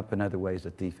to come up another way is a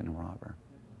thief and a robber.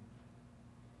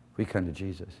 We come to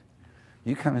Jesus.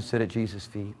 You come and sit at Jesus'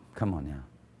 feet. Come on now.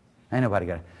 Ain't nobody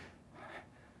got to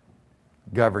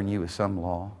govern you with some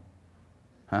law.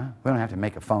 Huh? We don't have to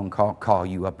make a phone call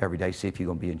you up every day, see if you're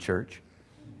going to be in church.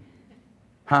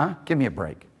 Huh? Give me a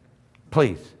break.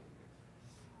 Please.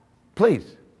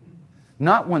 Please.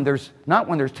 Not when there's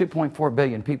 2.4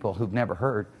 billion people who've never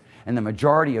heard, and the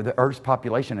majority of the earth's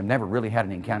population have never really had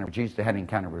an encounter with Jesus. They had an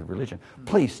encounter with religion.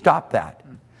 Please stop that.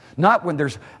 Not when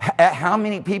there's how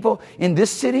many people in this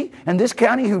city and this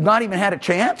county who've not even had a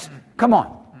chance? Come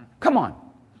on. Come on.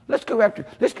 Let's go after.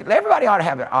 Everybody ought to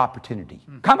have an opportunity.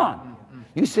 Come on.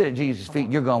 You sit at Jesus'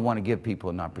 feet, you're going to want to give people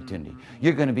an opportunity.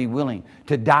 You're going to be willing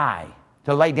to die,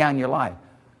 to lay down your life.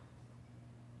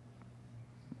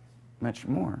 Much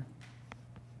more.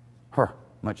 Or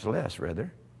much less,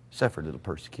 rather. Suffer little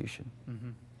persecution.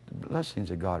 The blessings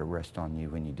of God will rest on you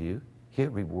when you do. He'll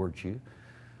reward you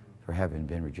for having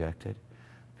been rejected.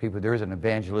 People, there is an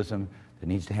evangelism that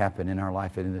needs to happen in our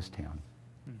life and in this town.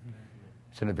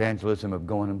 It's an evangelism of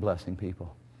going and blessing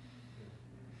people.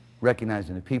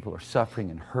 Recognizing that people are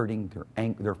suffering and hurting.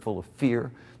 They're full of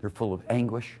fear. They're full of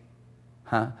anguish.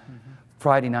 Huh?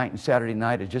 Friday night and Saturday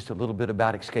night is just a little bit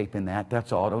about escaping that.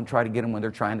 That's all. Don't try to get them when they're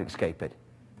trying to escape it.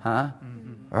 Huh?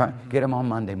 All right? Get them on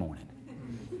Monday morning.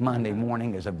 Monday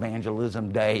morning is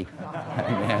evangelism day.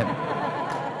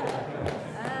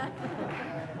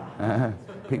 Amen.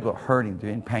 People are hurting.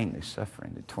 They're in pain. They're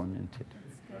suffering. They're tormented.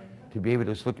 To be able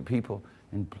to just look at people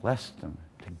and bless them.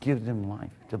 To give them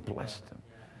life. To bless them.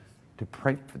 To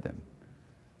pray for them.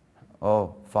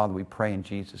 Oh, Father, we pray in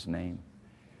Jesus' name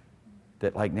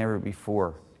that like never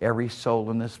before, every soul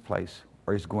in this place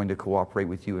is going to cooperate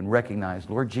with you and recognize,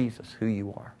 Lord Jesus, who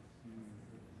you are.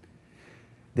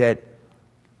 That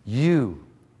you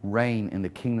reign in the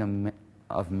kingdom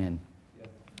of men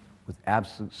with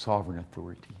absolute sovereign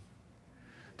authority.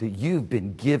 That you've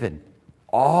been given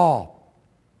all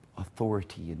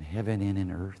authority in heaven and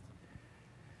in earth.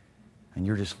 And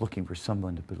you're just looking for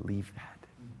someone to believe that.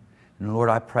 And Lord,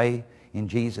 I pray in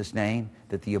Jesus' name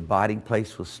that the abiding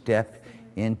place will step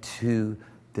into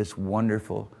this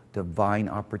wonderful divine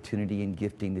opportunity and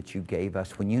gifting that you gave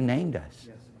us when you named us.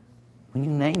 When you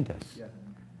named us.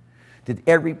 That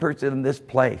every person in this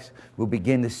place will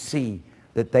begin to see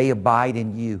that they abide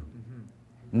in you.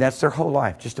 And that's their whole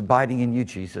life, just abiding in you,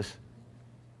 Jesus.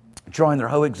 Drawing their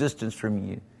whole existence from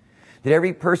you. That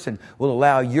every person will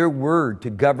allow your word to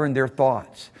govern their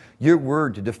thoughts. Your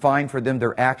word to define for them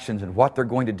their actions and what they're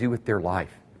going to do with their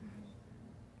life.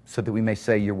 So that we may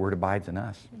say your word abides in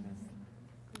us.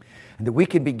 And that we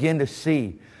can begin to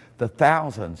see the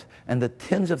thousands and the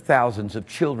tens of thousands of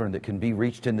children that can be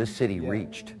reached in this city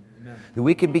reached. That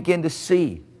we can begin to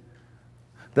see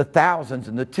the thousands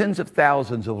and the tens of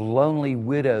thousands of lonely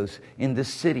widows in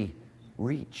this city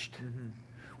reached.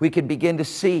 We can begin to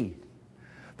see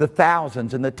the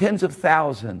thousands and the tens of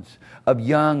thousands of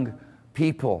young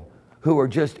people who are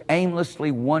just aimlessly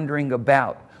wandering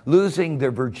about, losing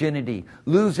their virginity,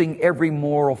 losing every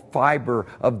moral fiber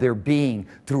of their being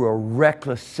through a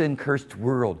reckless, sin-cursed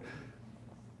world.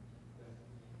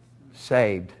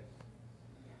 Saved.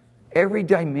 Every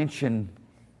dimension,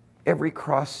 every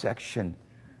cross-section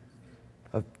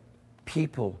of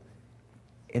people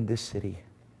in this city.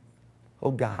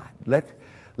 Oh God,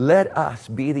 let us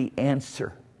be the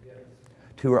answer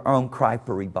to our own cry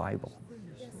for revival.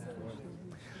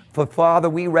 For Father,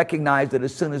 we recognize that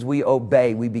as soon as we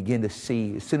obey, we begin to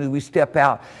see. As soon as we step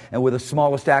out and with the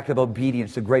smallest act of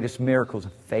obedience, the greatest miracles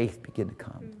of faith begin to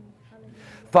come.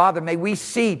 Father, may we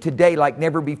see today like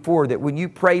never before that when you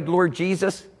prayed, Lord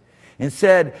Jesus, and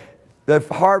said, The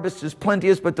harvest is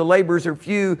plenteous, but the laborers are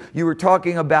few. You were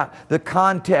talking about the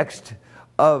context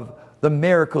of the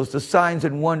miracles, the signs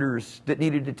and wonders that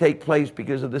needed to take place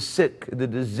because of the sick, the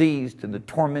diseased, and the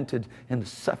tormented, and the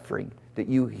suffering that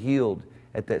you healed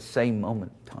at that same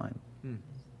moment in time.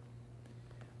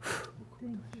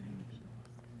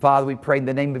 Father, we pray in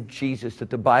the name of Jesus that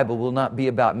the Bible will not be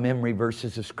about memory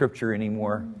verses of Scripture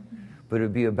anymore, but it will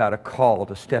be about a call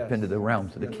to step into the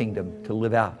realms of the kingdom, to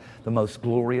live out the most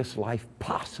glorious life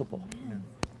possible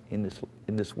in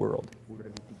this world.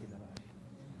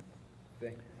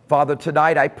 Father,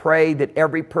 tonight I pray that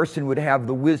every person would have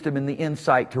the wisdom and the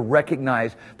insight to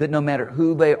recognize that no matter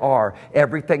who they are,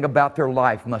 everything about their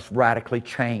life must radically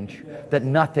change, that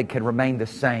nothing can remain the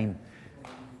same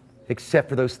except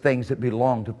for those things that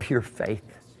belong to pure faith.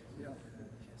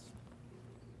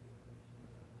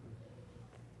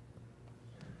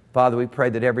 Father, we pray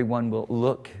that everyone will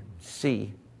look,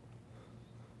 see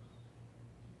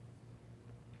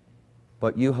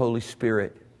what you, Holy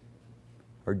Spirit,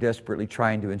 are desperately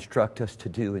trying to instruct us to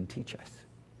do and teach us.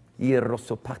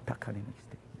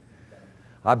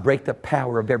 I break the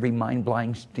power of every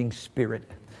mind-blinding spirit,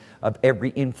 of every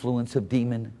influence of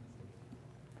demon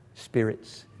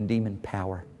spirits and demon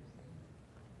power.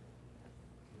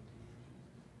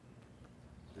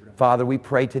 Father, we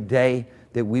pray today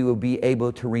that we will be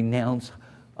able to renounce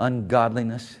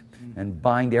ungodliness and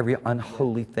bind every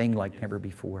unholy thing like never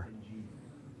before.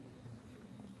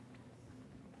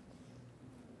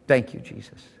 Thank you,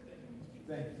 Jesus.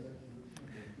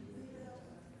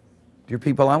 Dear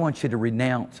people, I want you to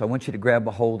renounce. I want you to grab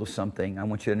a hold of something. I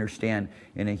want you to understand,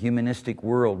 in a humanistic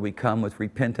world, we come with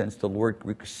repentance. The Lord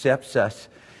accepts us.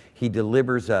 He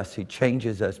delivers us. He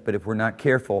changes us. But if we're not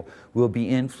careful, we'll be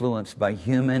influenced by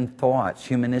human thoughts,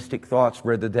 humanistic thoughts,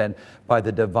 rather than by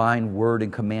the divine word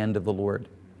and command of the Lord.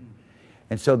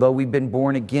 And so though we've been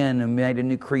born again and made a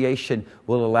new creation,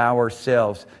 we'll allow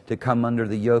ourselves to come under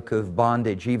the yoke of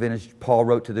bondage, even as Paul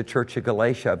wrote to the church of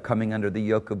Galatia, of coming under the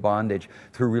yoke of bondage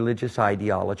through religious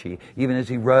ideology. Even as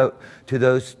he wrote to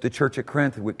the church of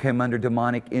Corinth, who came under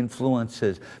demonic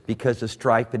influences because of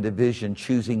strife and division,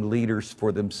 choosing leaders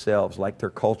for themselves like their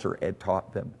culture had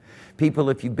taught them. People,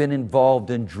 if you've been involved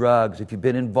in drugs, if you've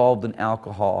been involved in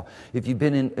alcohol, if you've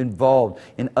been involved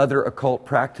in other occult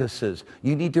practices,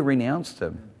 you need to renounce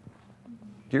them.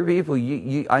 Dear people,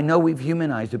 I know we've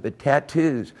humanized it, but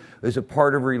tattoos is a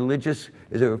part of a religious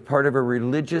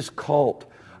cult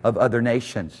of other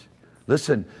nations.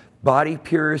 Listen, body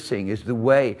piercing is the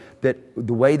way that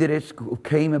it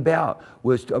came about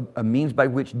was a means by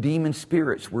which demon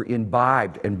spirits were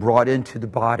imbibed and brought into the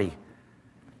body.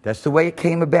 That's the way it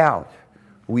came about.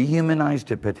 We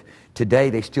humanized it, but today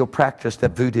they still practice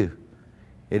that voodoo.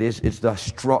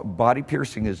 Body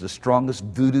piercing is the strongest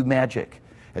voodoo magic.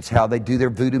 It's how they do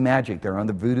their voodoo magic. They're on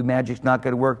the voodoo magic's not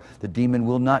going to work. The demon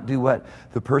will not do what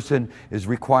the person is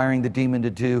requiring the demon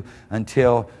to do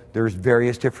until there's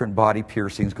various different body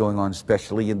piercings going on,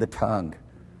 especially in the tongue.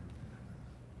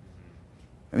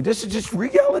 I mean, this is just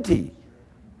reality.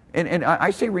 And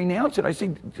I say renounce it. I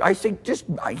say just,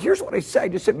 here's what I say. I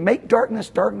just say make darkness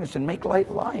darkness and make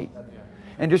light light.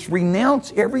 And just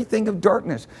renounce everything of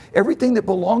darkness. Everything that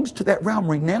belongs to that realm,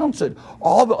 renounce it.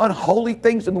 All the unholy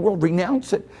things in the world,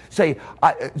 renounce it. Say,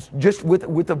 just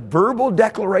with a verbal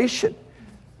declaration.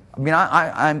 I mean,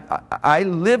 I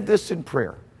live this in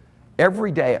prayer.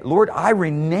 Every day, Lord, I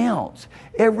renounce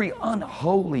every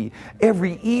unholy,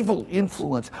 every evil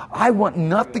influence. I want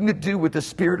nothing to do with the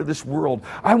spirit of this world.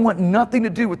 I want nothing to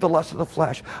do with the lust of the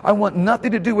flesh. I want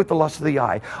nothing to do with the lust of the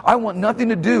eye. I want nothing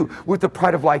to do with the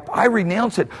pride of life. I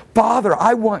renounce it. Father,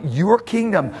 I want your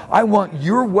kingdom. I want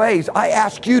your ways. I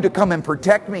ask you to come and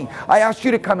protect me. I ask you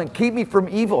to come and keep me from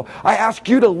evil. I ask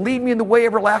you to lead me in the way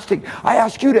everlasting. I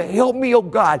ask you to help me, oh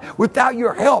God. Without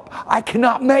your help, I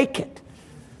cannot make it.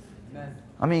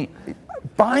 I mean,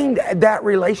 find that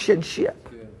relationship,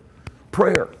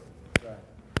 prayer,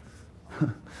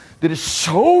 that is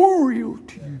so real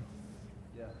to you,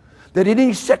 that at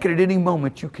any second, at any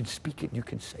moment, you can speak it, you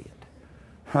can say it.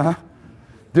 Huh?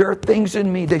 There are things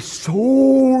in me, they're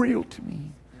so real to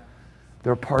me.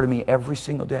 They're a part of me every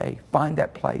single day. Find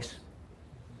that place.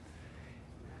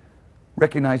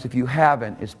 Recognize if you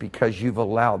haven't, it's because you've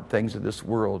allowed things of this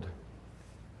world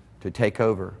to take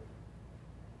over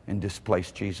and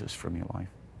displace Jesus from your life.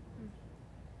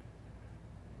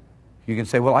 You can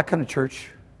say, well, I come to church.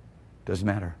 Doesn't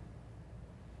matter.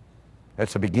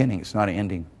 That's a beginning. It's not an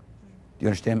ending. Do you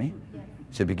understand me?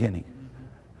 It's a beginning.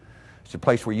 It's a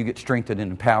place where you get strengthened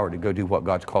and empowered to go do what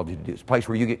God's called you to do. It's a place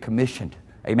where you get commissioned.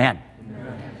 Amen.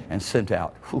 And sent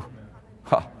out.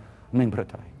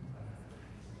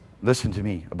 Listen to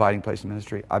me, Abiding Place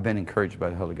Ministry. I've been encouraged by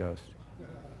the Holy Ghost.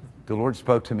 The Lord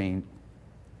spoke to me,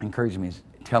 encouraged me,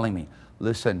 telling me,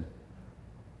 listen,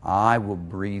 I will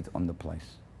breathe on the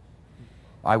place.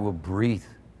 I will breathe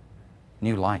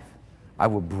new life. I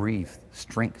will breathe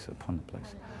strength upon the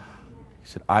place. He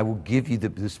said, I will give you,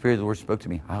 the Spirit of the Lord spoke to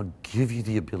me, I'll give you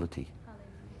the ability.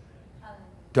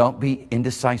 Don't be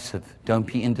indecisive. Don't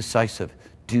be indecisive.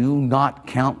 Do not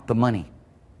count the money.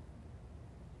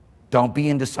 Don't be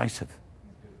indecisive.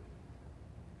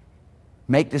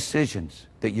 Make decisions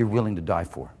that you're willing to die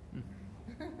for.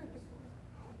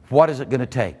 What is it going to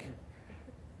take?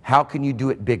 How can you do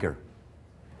it bigger?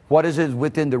 What is it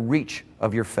within the reach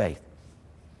of your faith?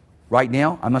 Right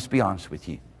now, I must be honest with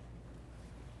you.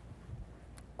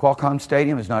 Qualcomm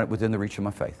Stadium is not within the reach of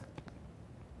my faith.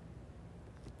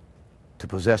 To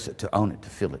possess it, to own it, to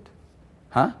feel it.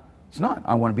 Huh? It's not.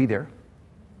 I want to be there.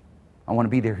 I want to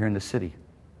be there here in the city.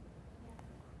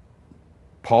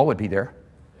 Paul would be there.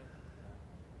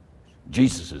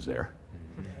 Jesus is there.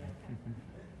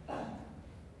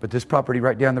 But this property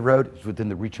right down the road is within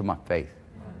the reach of my faith.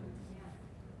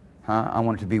 Huh? I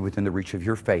want it to be within the reach of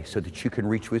your faith so that you can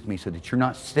reach with me, so that you're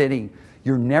not sitting,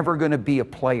 you're never going to be a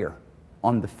player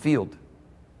on the field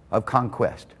of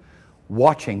conquest,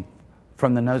 watching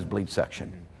from the nosebleed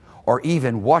section, or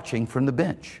even watching from the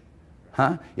bench.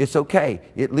 Huh? It's okay.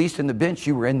 At least in the bench,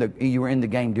 you were in the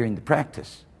game during the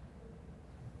practice,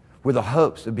 with the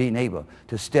hopes of being able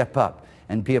to step up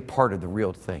and be a part of the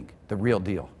real thing, the real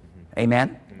deal.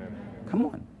 Amen? Amen. Come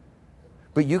on.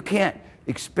 But you can't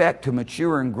expect to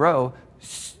mature and grow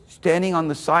standing on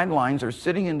the sidelines or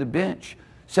sitting in the bench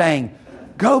saying,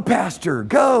 go, Pastor,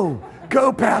 go.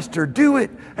 Go, Pastor, do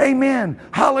it. Amen.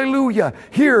 Hallelujah.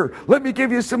 Here, let me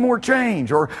give you some more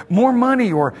change or more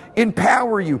money or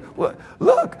empower you.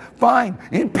 Look, fine,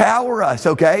 empower us,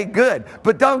 okay? Good.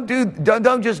 But don't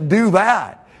just do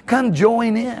that. Come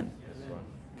join in.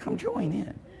 Come join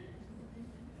in.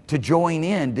 To join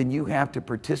in, then you have to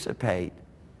participate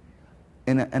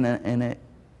in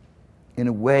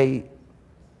a way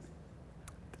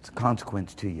that's a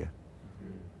consequence to you.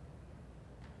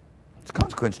 It's a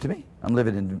consequence to me. I'm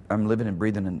living and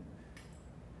breathing and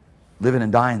living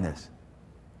and dying this.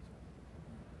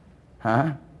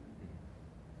 Huh?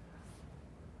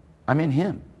 I'm in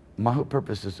Him. My whole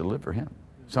purpose is to live for Him.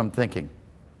 So I'm thinking,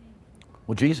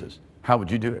 well, Jesus, how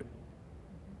would you do it?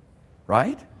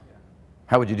 Right?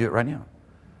 How would you do it right now?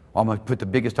 I'm going to put the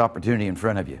biggest opportunity in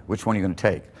front of you. Which one are you going to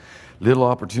take? Little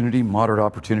opportunity, moderate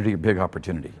opportunity, or big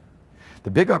opportunity? The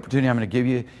big opportunity I'm going to give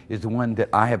you is the one that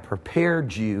I have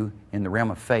prepared you in the realm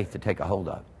of faith to take a hold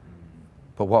of.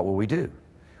 But what will we do?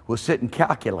 We'll sit and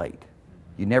calculate.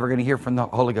 You're never going to hear from the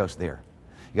Holy Ghost there.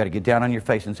 You got to get down on your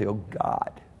face and say, oh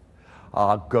God,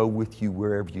 I'll go with you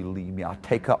wherever you lead me. I'll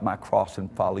take up my cross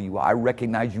and follow you. I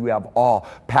recognize you have all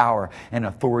power and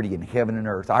authority in heaven and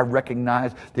earth. I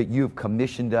recognize that you have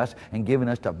commissioned us and given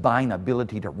us divine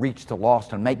ability to reach the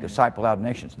lost and make disciples out of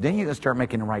nations. Then you can start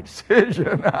making the right decision.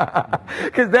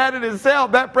 Because that in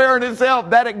itself, that prayer in itself,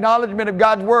 that acknowledgement of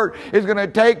God's word is going to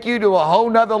take you to a whole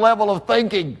nother level of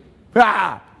thinking.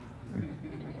 Amen.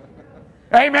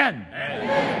 Amen.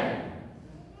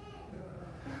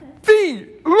 The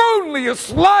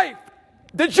loneliest life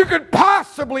that you could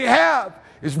possibly have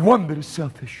is one that is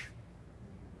selfish.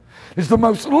 It's the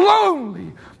most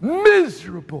lonely,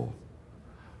 miserable,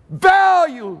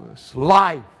 valueless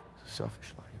life. It's a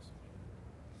selfish life.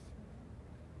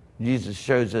 Jesus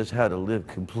shows us how to live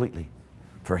completely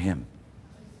for Him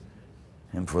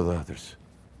and for the others.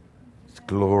 It's a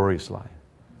glorious life.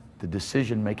 The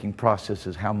decision-making process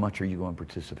is how much are you going to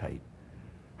participate?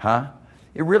 Huh?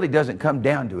 It really doesn't come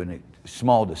down to a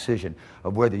small decision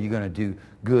of whether you're going to do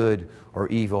good or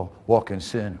evil, walk in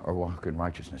sin or walk in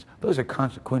righteousness. Those are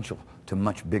consequential to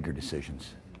much bigger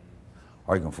decisions.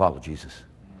 Are you going to follow Jesus?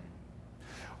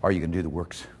 Are you going to do the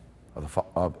works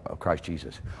of Christ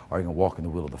Jesus? Are you going to walk in the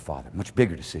will of the Father? Much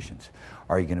bigger decisions.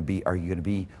 Are you going to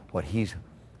be what He's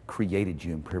created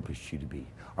you and purposed you to be?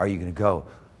 Are you going to go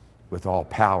with all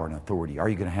power and authority? Are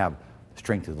you going to have the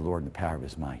strength of the Lord and the power of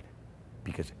His might?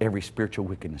 Because every spiritual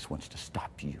wickedness wants to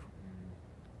stop you.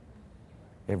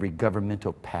 Every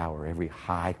governmental power, every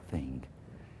high thing.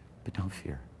 But don't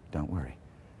fear. Don't worry.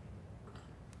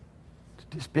 It's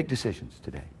just big decisions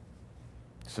today.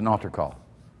 It's an altar call.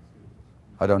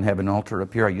 I don't have an altar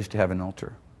up here. I used to have an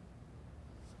altar.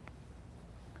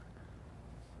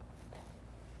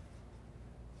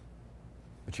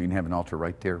 But you can have an altar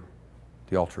right there,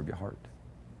 the altar of your heart.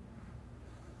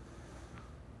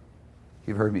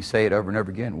 You've heard me say it over and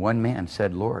over again. One man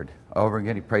said, Lord, over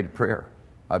again he prayed a prayer.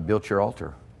 I built your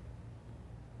altar.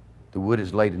 The wood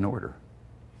is laid in order.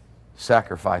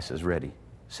 Sacrifice is ready.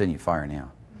 Send you fire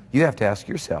now. You have to ask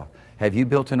yourself, have you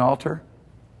built an altar?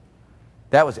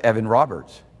 That was Evan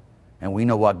Roberts. And we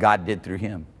know what God did through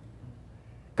him.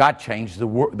 God changed the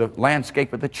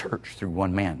landscape of the church through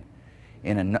one man.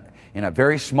 In a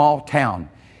very small town,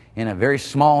 in a very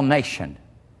small nation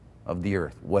of the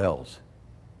earth, Wales.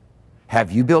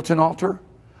 Have you built an altar?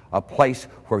 A place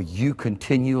where you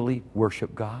continually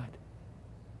worship God?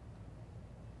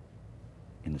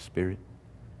 In the Spirit?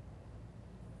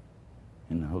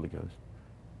 In the Holy Ghost?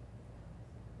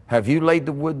 Have you laid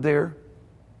the wood there?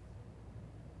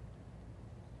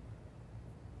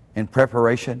 In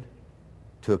preparation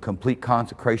to a complete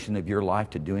consecration of your life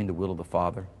to doing the will of the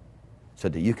Father? So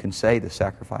that you can say the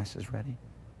sacrifice is ready?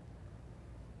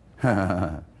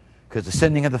 Because the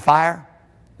sending of the fire,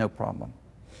 no problem.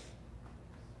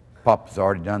 Papa's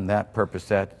already done that, purposed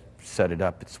that, set it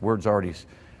up. It's words already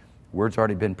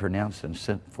been pronounced and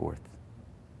sent forth.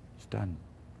 It's done.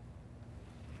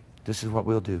 This is what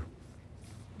we'll do.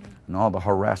 And all the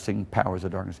harassing powers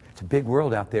of darkness. It's a big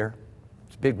world out there.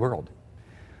 It's a big world.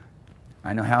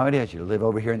 I know how it is. You live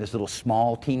over here in this little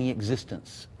small, teeny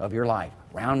existence of your life.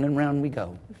 Round and round we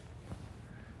go.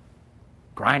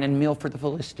 Grinding meal for the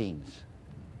Philistines.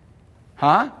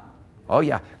 Huh? Oh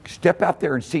yeah. Step out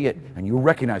there and see it, and you'll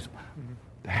recognize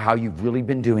how you've really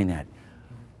been doing that.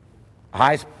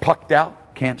 Eyes plucked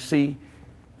out, can't see.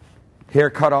 Hair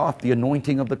cut off, the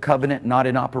anointing of the covenant not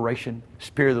in operation.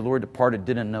 Spirit of the Lord departed,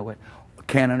 didn't know it.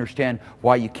 Can't understand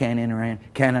why you can't enter in.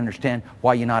 Can't understand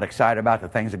why you're not excited about the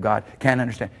things of God. Can't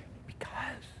understand. Because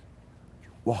you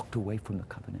walked away from the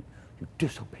covenant. You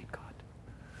disobeyed God.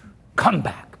 Come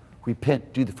back.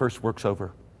 Repent. Do the first works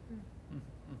over.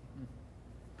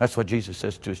 That's what Jesus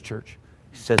says to his church.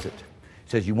 He says it. He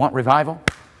says, you want revival?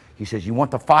 He says, you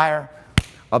want the fire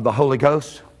of the Holy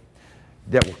Ghost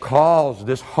that will cause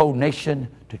this whole nation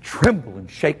to tremble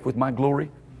and shake with my glory?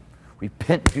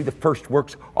 Repent, do the first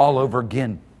works all over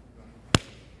again.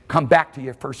 Come back to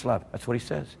your first love. That's what he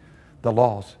says. The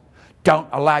laws. Don't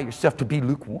allow yourself to be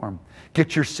lukewarm.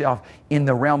 Get yourself in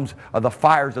the realms of the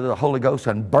fires of the Holy Ghost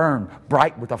and burn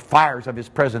bright with the fires of his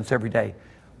presence every day.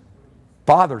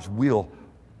 Father's will.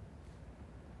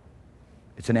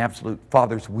 It's an absolute.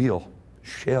 Father's will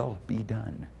shall be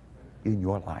done in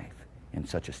your life in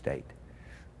such a state.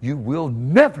 You will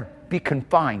never be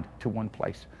confined to one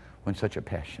place when such a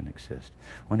passion exists.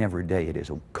 When every day it is,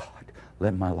 oh God,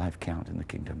 let my life count in the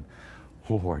kingdom.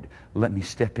 Lord, let me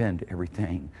step into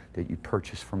everything that you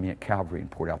purchased for me at Calvary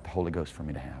and poured out the Holy Ghost for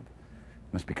me to have.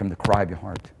 It must become the cry of your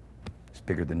heart. It's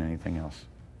bigger than anything else.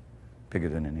 Bigger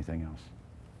than anything else.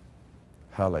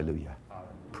 Hallelujah.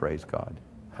 Praise God.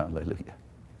 Hallelujah.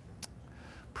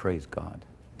 Praise God.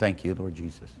 Thank you, Lord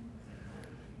Jesus.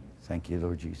 Thank you,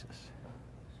 Lord Jesus.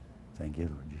 Thank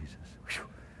you, Lord Jesus. Whew.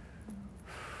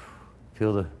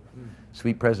 Feel the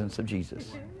sweet presence of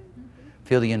Jesus.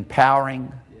 Feel the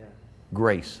empowering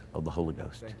grace of the Holy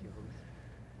Ghost.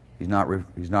 He's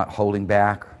not holding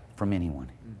back from anyone.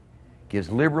 Gives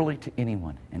liberally to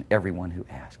anyone and everyone who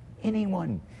asks.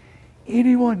 Anyone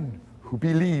who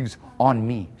believes on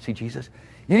me. See Jesus?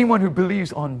 Anyone who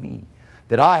believes on me,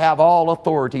 that I have all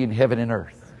authority in heaven and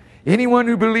earth. Anyone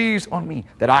who believes on me,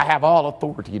 that I have all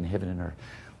authority in heaven and earth,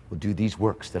 will do these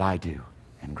works that I do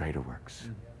and greater works.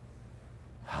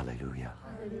 Hallelujah.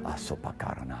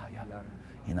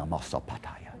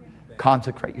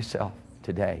 Consecrate yourself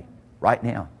today, right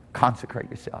now. Consecrate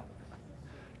yourself.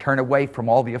 Turn away from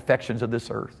all the affections of this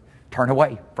earth. Turn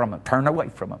away from them. Turn away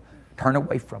from them. Turn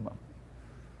away from them.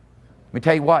 Let me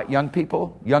tell you what, young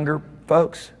people, younger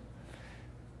folks,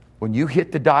 when you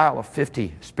hit the dial of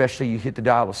 50, especially you hit the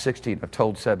dial of 60, and I've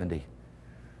told 70,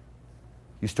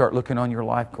 you start looking on your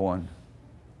life going,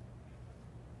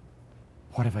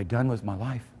 what have I done with my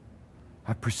life?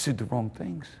 I pursued the wrong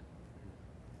things.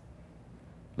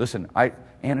 Listen, Ann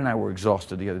and I were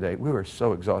exhausted the other day. We were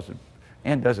so exhausted.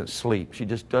 Ann doesn't sleep. She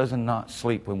just does not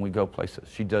sleep when we go places.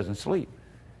 She doesn't sleep.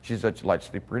 She's such a light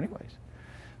sleeper anyways.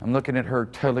 I'm looking at her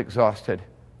totally exhausted,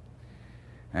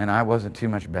 and I wasn't too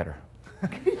much better.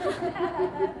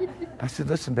 I said,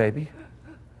 listen, baby,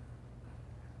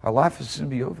 our life is soon to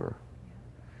be over.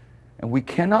 And we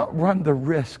cannot run the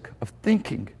risk of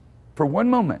thinking for one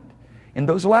moment, in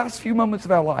those last few moments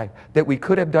of our life, that we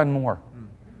could have done more.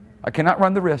 I cannot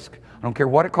run the risk. I don't care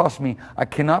what it costs me. I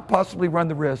cannot possibly run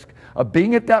the risk of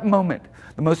being at that moment,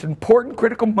 the most important,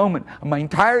 critical moment of my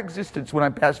entire existence when I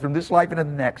pass from this life into the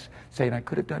next, saying I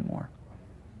could have done more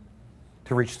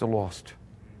to reach the lost.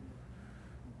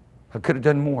 I could have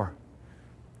done more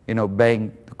in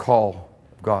obeying the call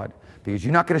of God. Because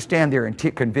you're not going to stand there and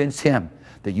convince him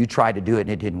that you tried to do it and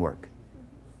it didn't work.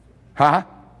 Huh?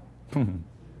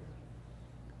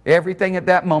 Everything at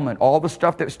that moment, all the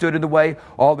stuff that stood in the way,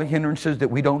 all the hindrances that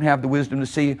we don't have the wisdom to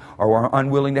see or are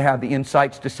unwilling to have the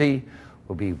insights to see,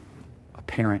 will be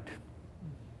apparent.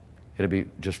 It'll be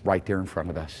just right there in front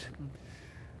of us.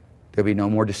 There'll be no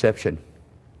more deception,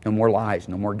 no more lies,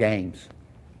 no more games,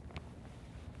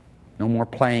 no more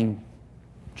playing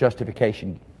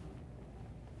justification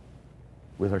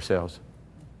with ourselves.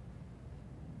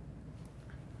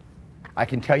 I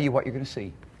can tell you what you're going to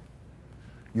see.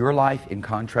 Your life in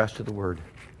contrast to the Word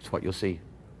is what you'll see.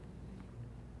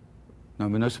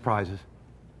 No surprises.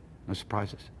 No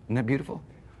surprises. Isn't that beautiful?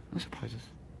 No surprises.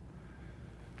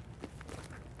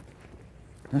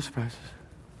 No surprises.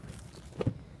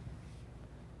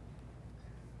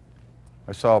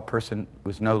 I saw a person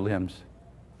with no limbs.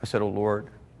 I said, "Oh Lord,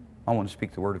 I want to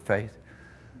speak the word of faith."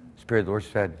 The Spirit of the Lord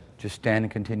said, "Just stand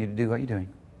and continue to do what you're doing."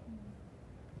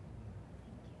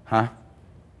 Huh?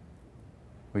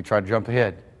 We try to jump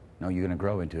ahead. No, you're going to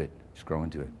grow into it. Just grow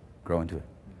into it. Grow into it.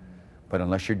 But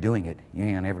unless you're doing it, you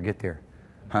ain't going to ever get there.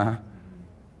 Huh?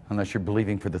 Unless you're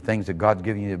believing for the things that God's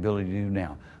giving you the ability to do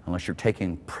now. Unless you're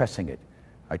pressing it.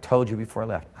 I told you before I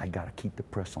left, I got to keep the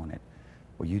press on it.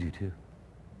 Well, you do too.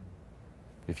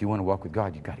 If you want to walk with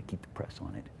God, you got to keep the press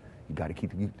on it. You got to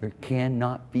keep it. There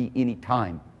cannot be any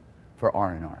time for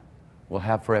R&R. We'll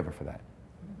have forever for that.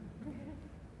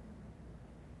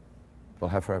 We'll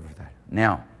have forever for that.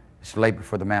 Now, it's labor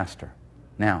for the master.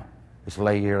 Now, it's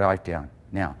lay your life down.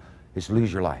 Now, it's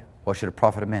lose your life. What should it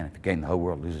profit a man if he gain the whole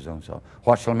world, lose his own soul?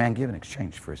 What shall a man give in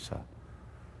exchange for his soul?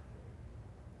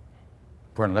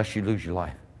 For unless you lose your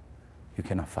life, you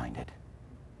cannot find it.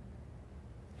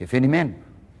 If any man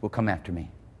will come after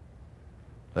me,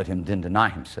 let him then deny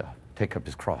himself, take up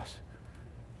his cross,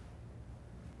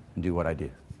 and do what I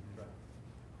do.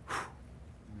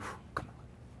 Come on.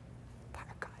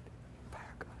 Fire God.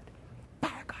 Fire God.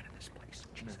 Fire God in this place.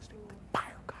 In Jesus' name.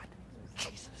 Fire God. In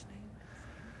Jesus' name.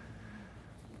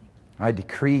 I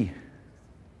decree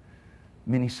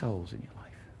many souls in your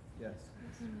life. Yes.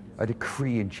 I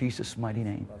decree in Jesus' mighty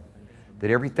name that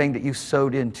everything that you've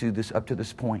sowed into this up to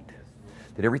this point,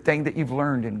 that everything that you've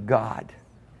learned in God,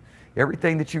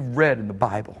 everything that you've read in the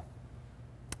Bible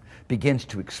begins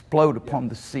to explode upon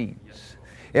the seeds.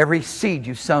 Every seed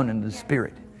you've sown in the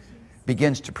Spirit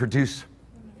begins to produce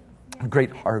a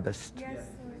great harvest,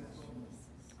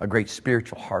 a great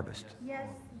spiritual harvest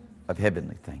of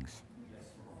heavenly things.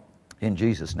 In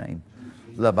Jesus' name.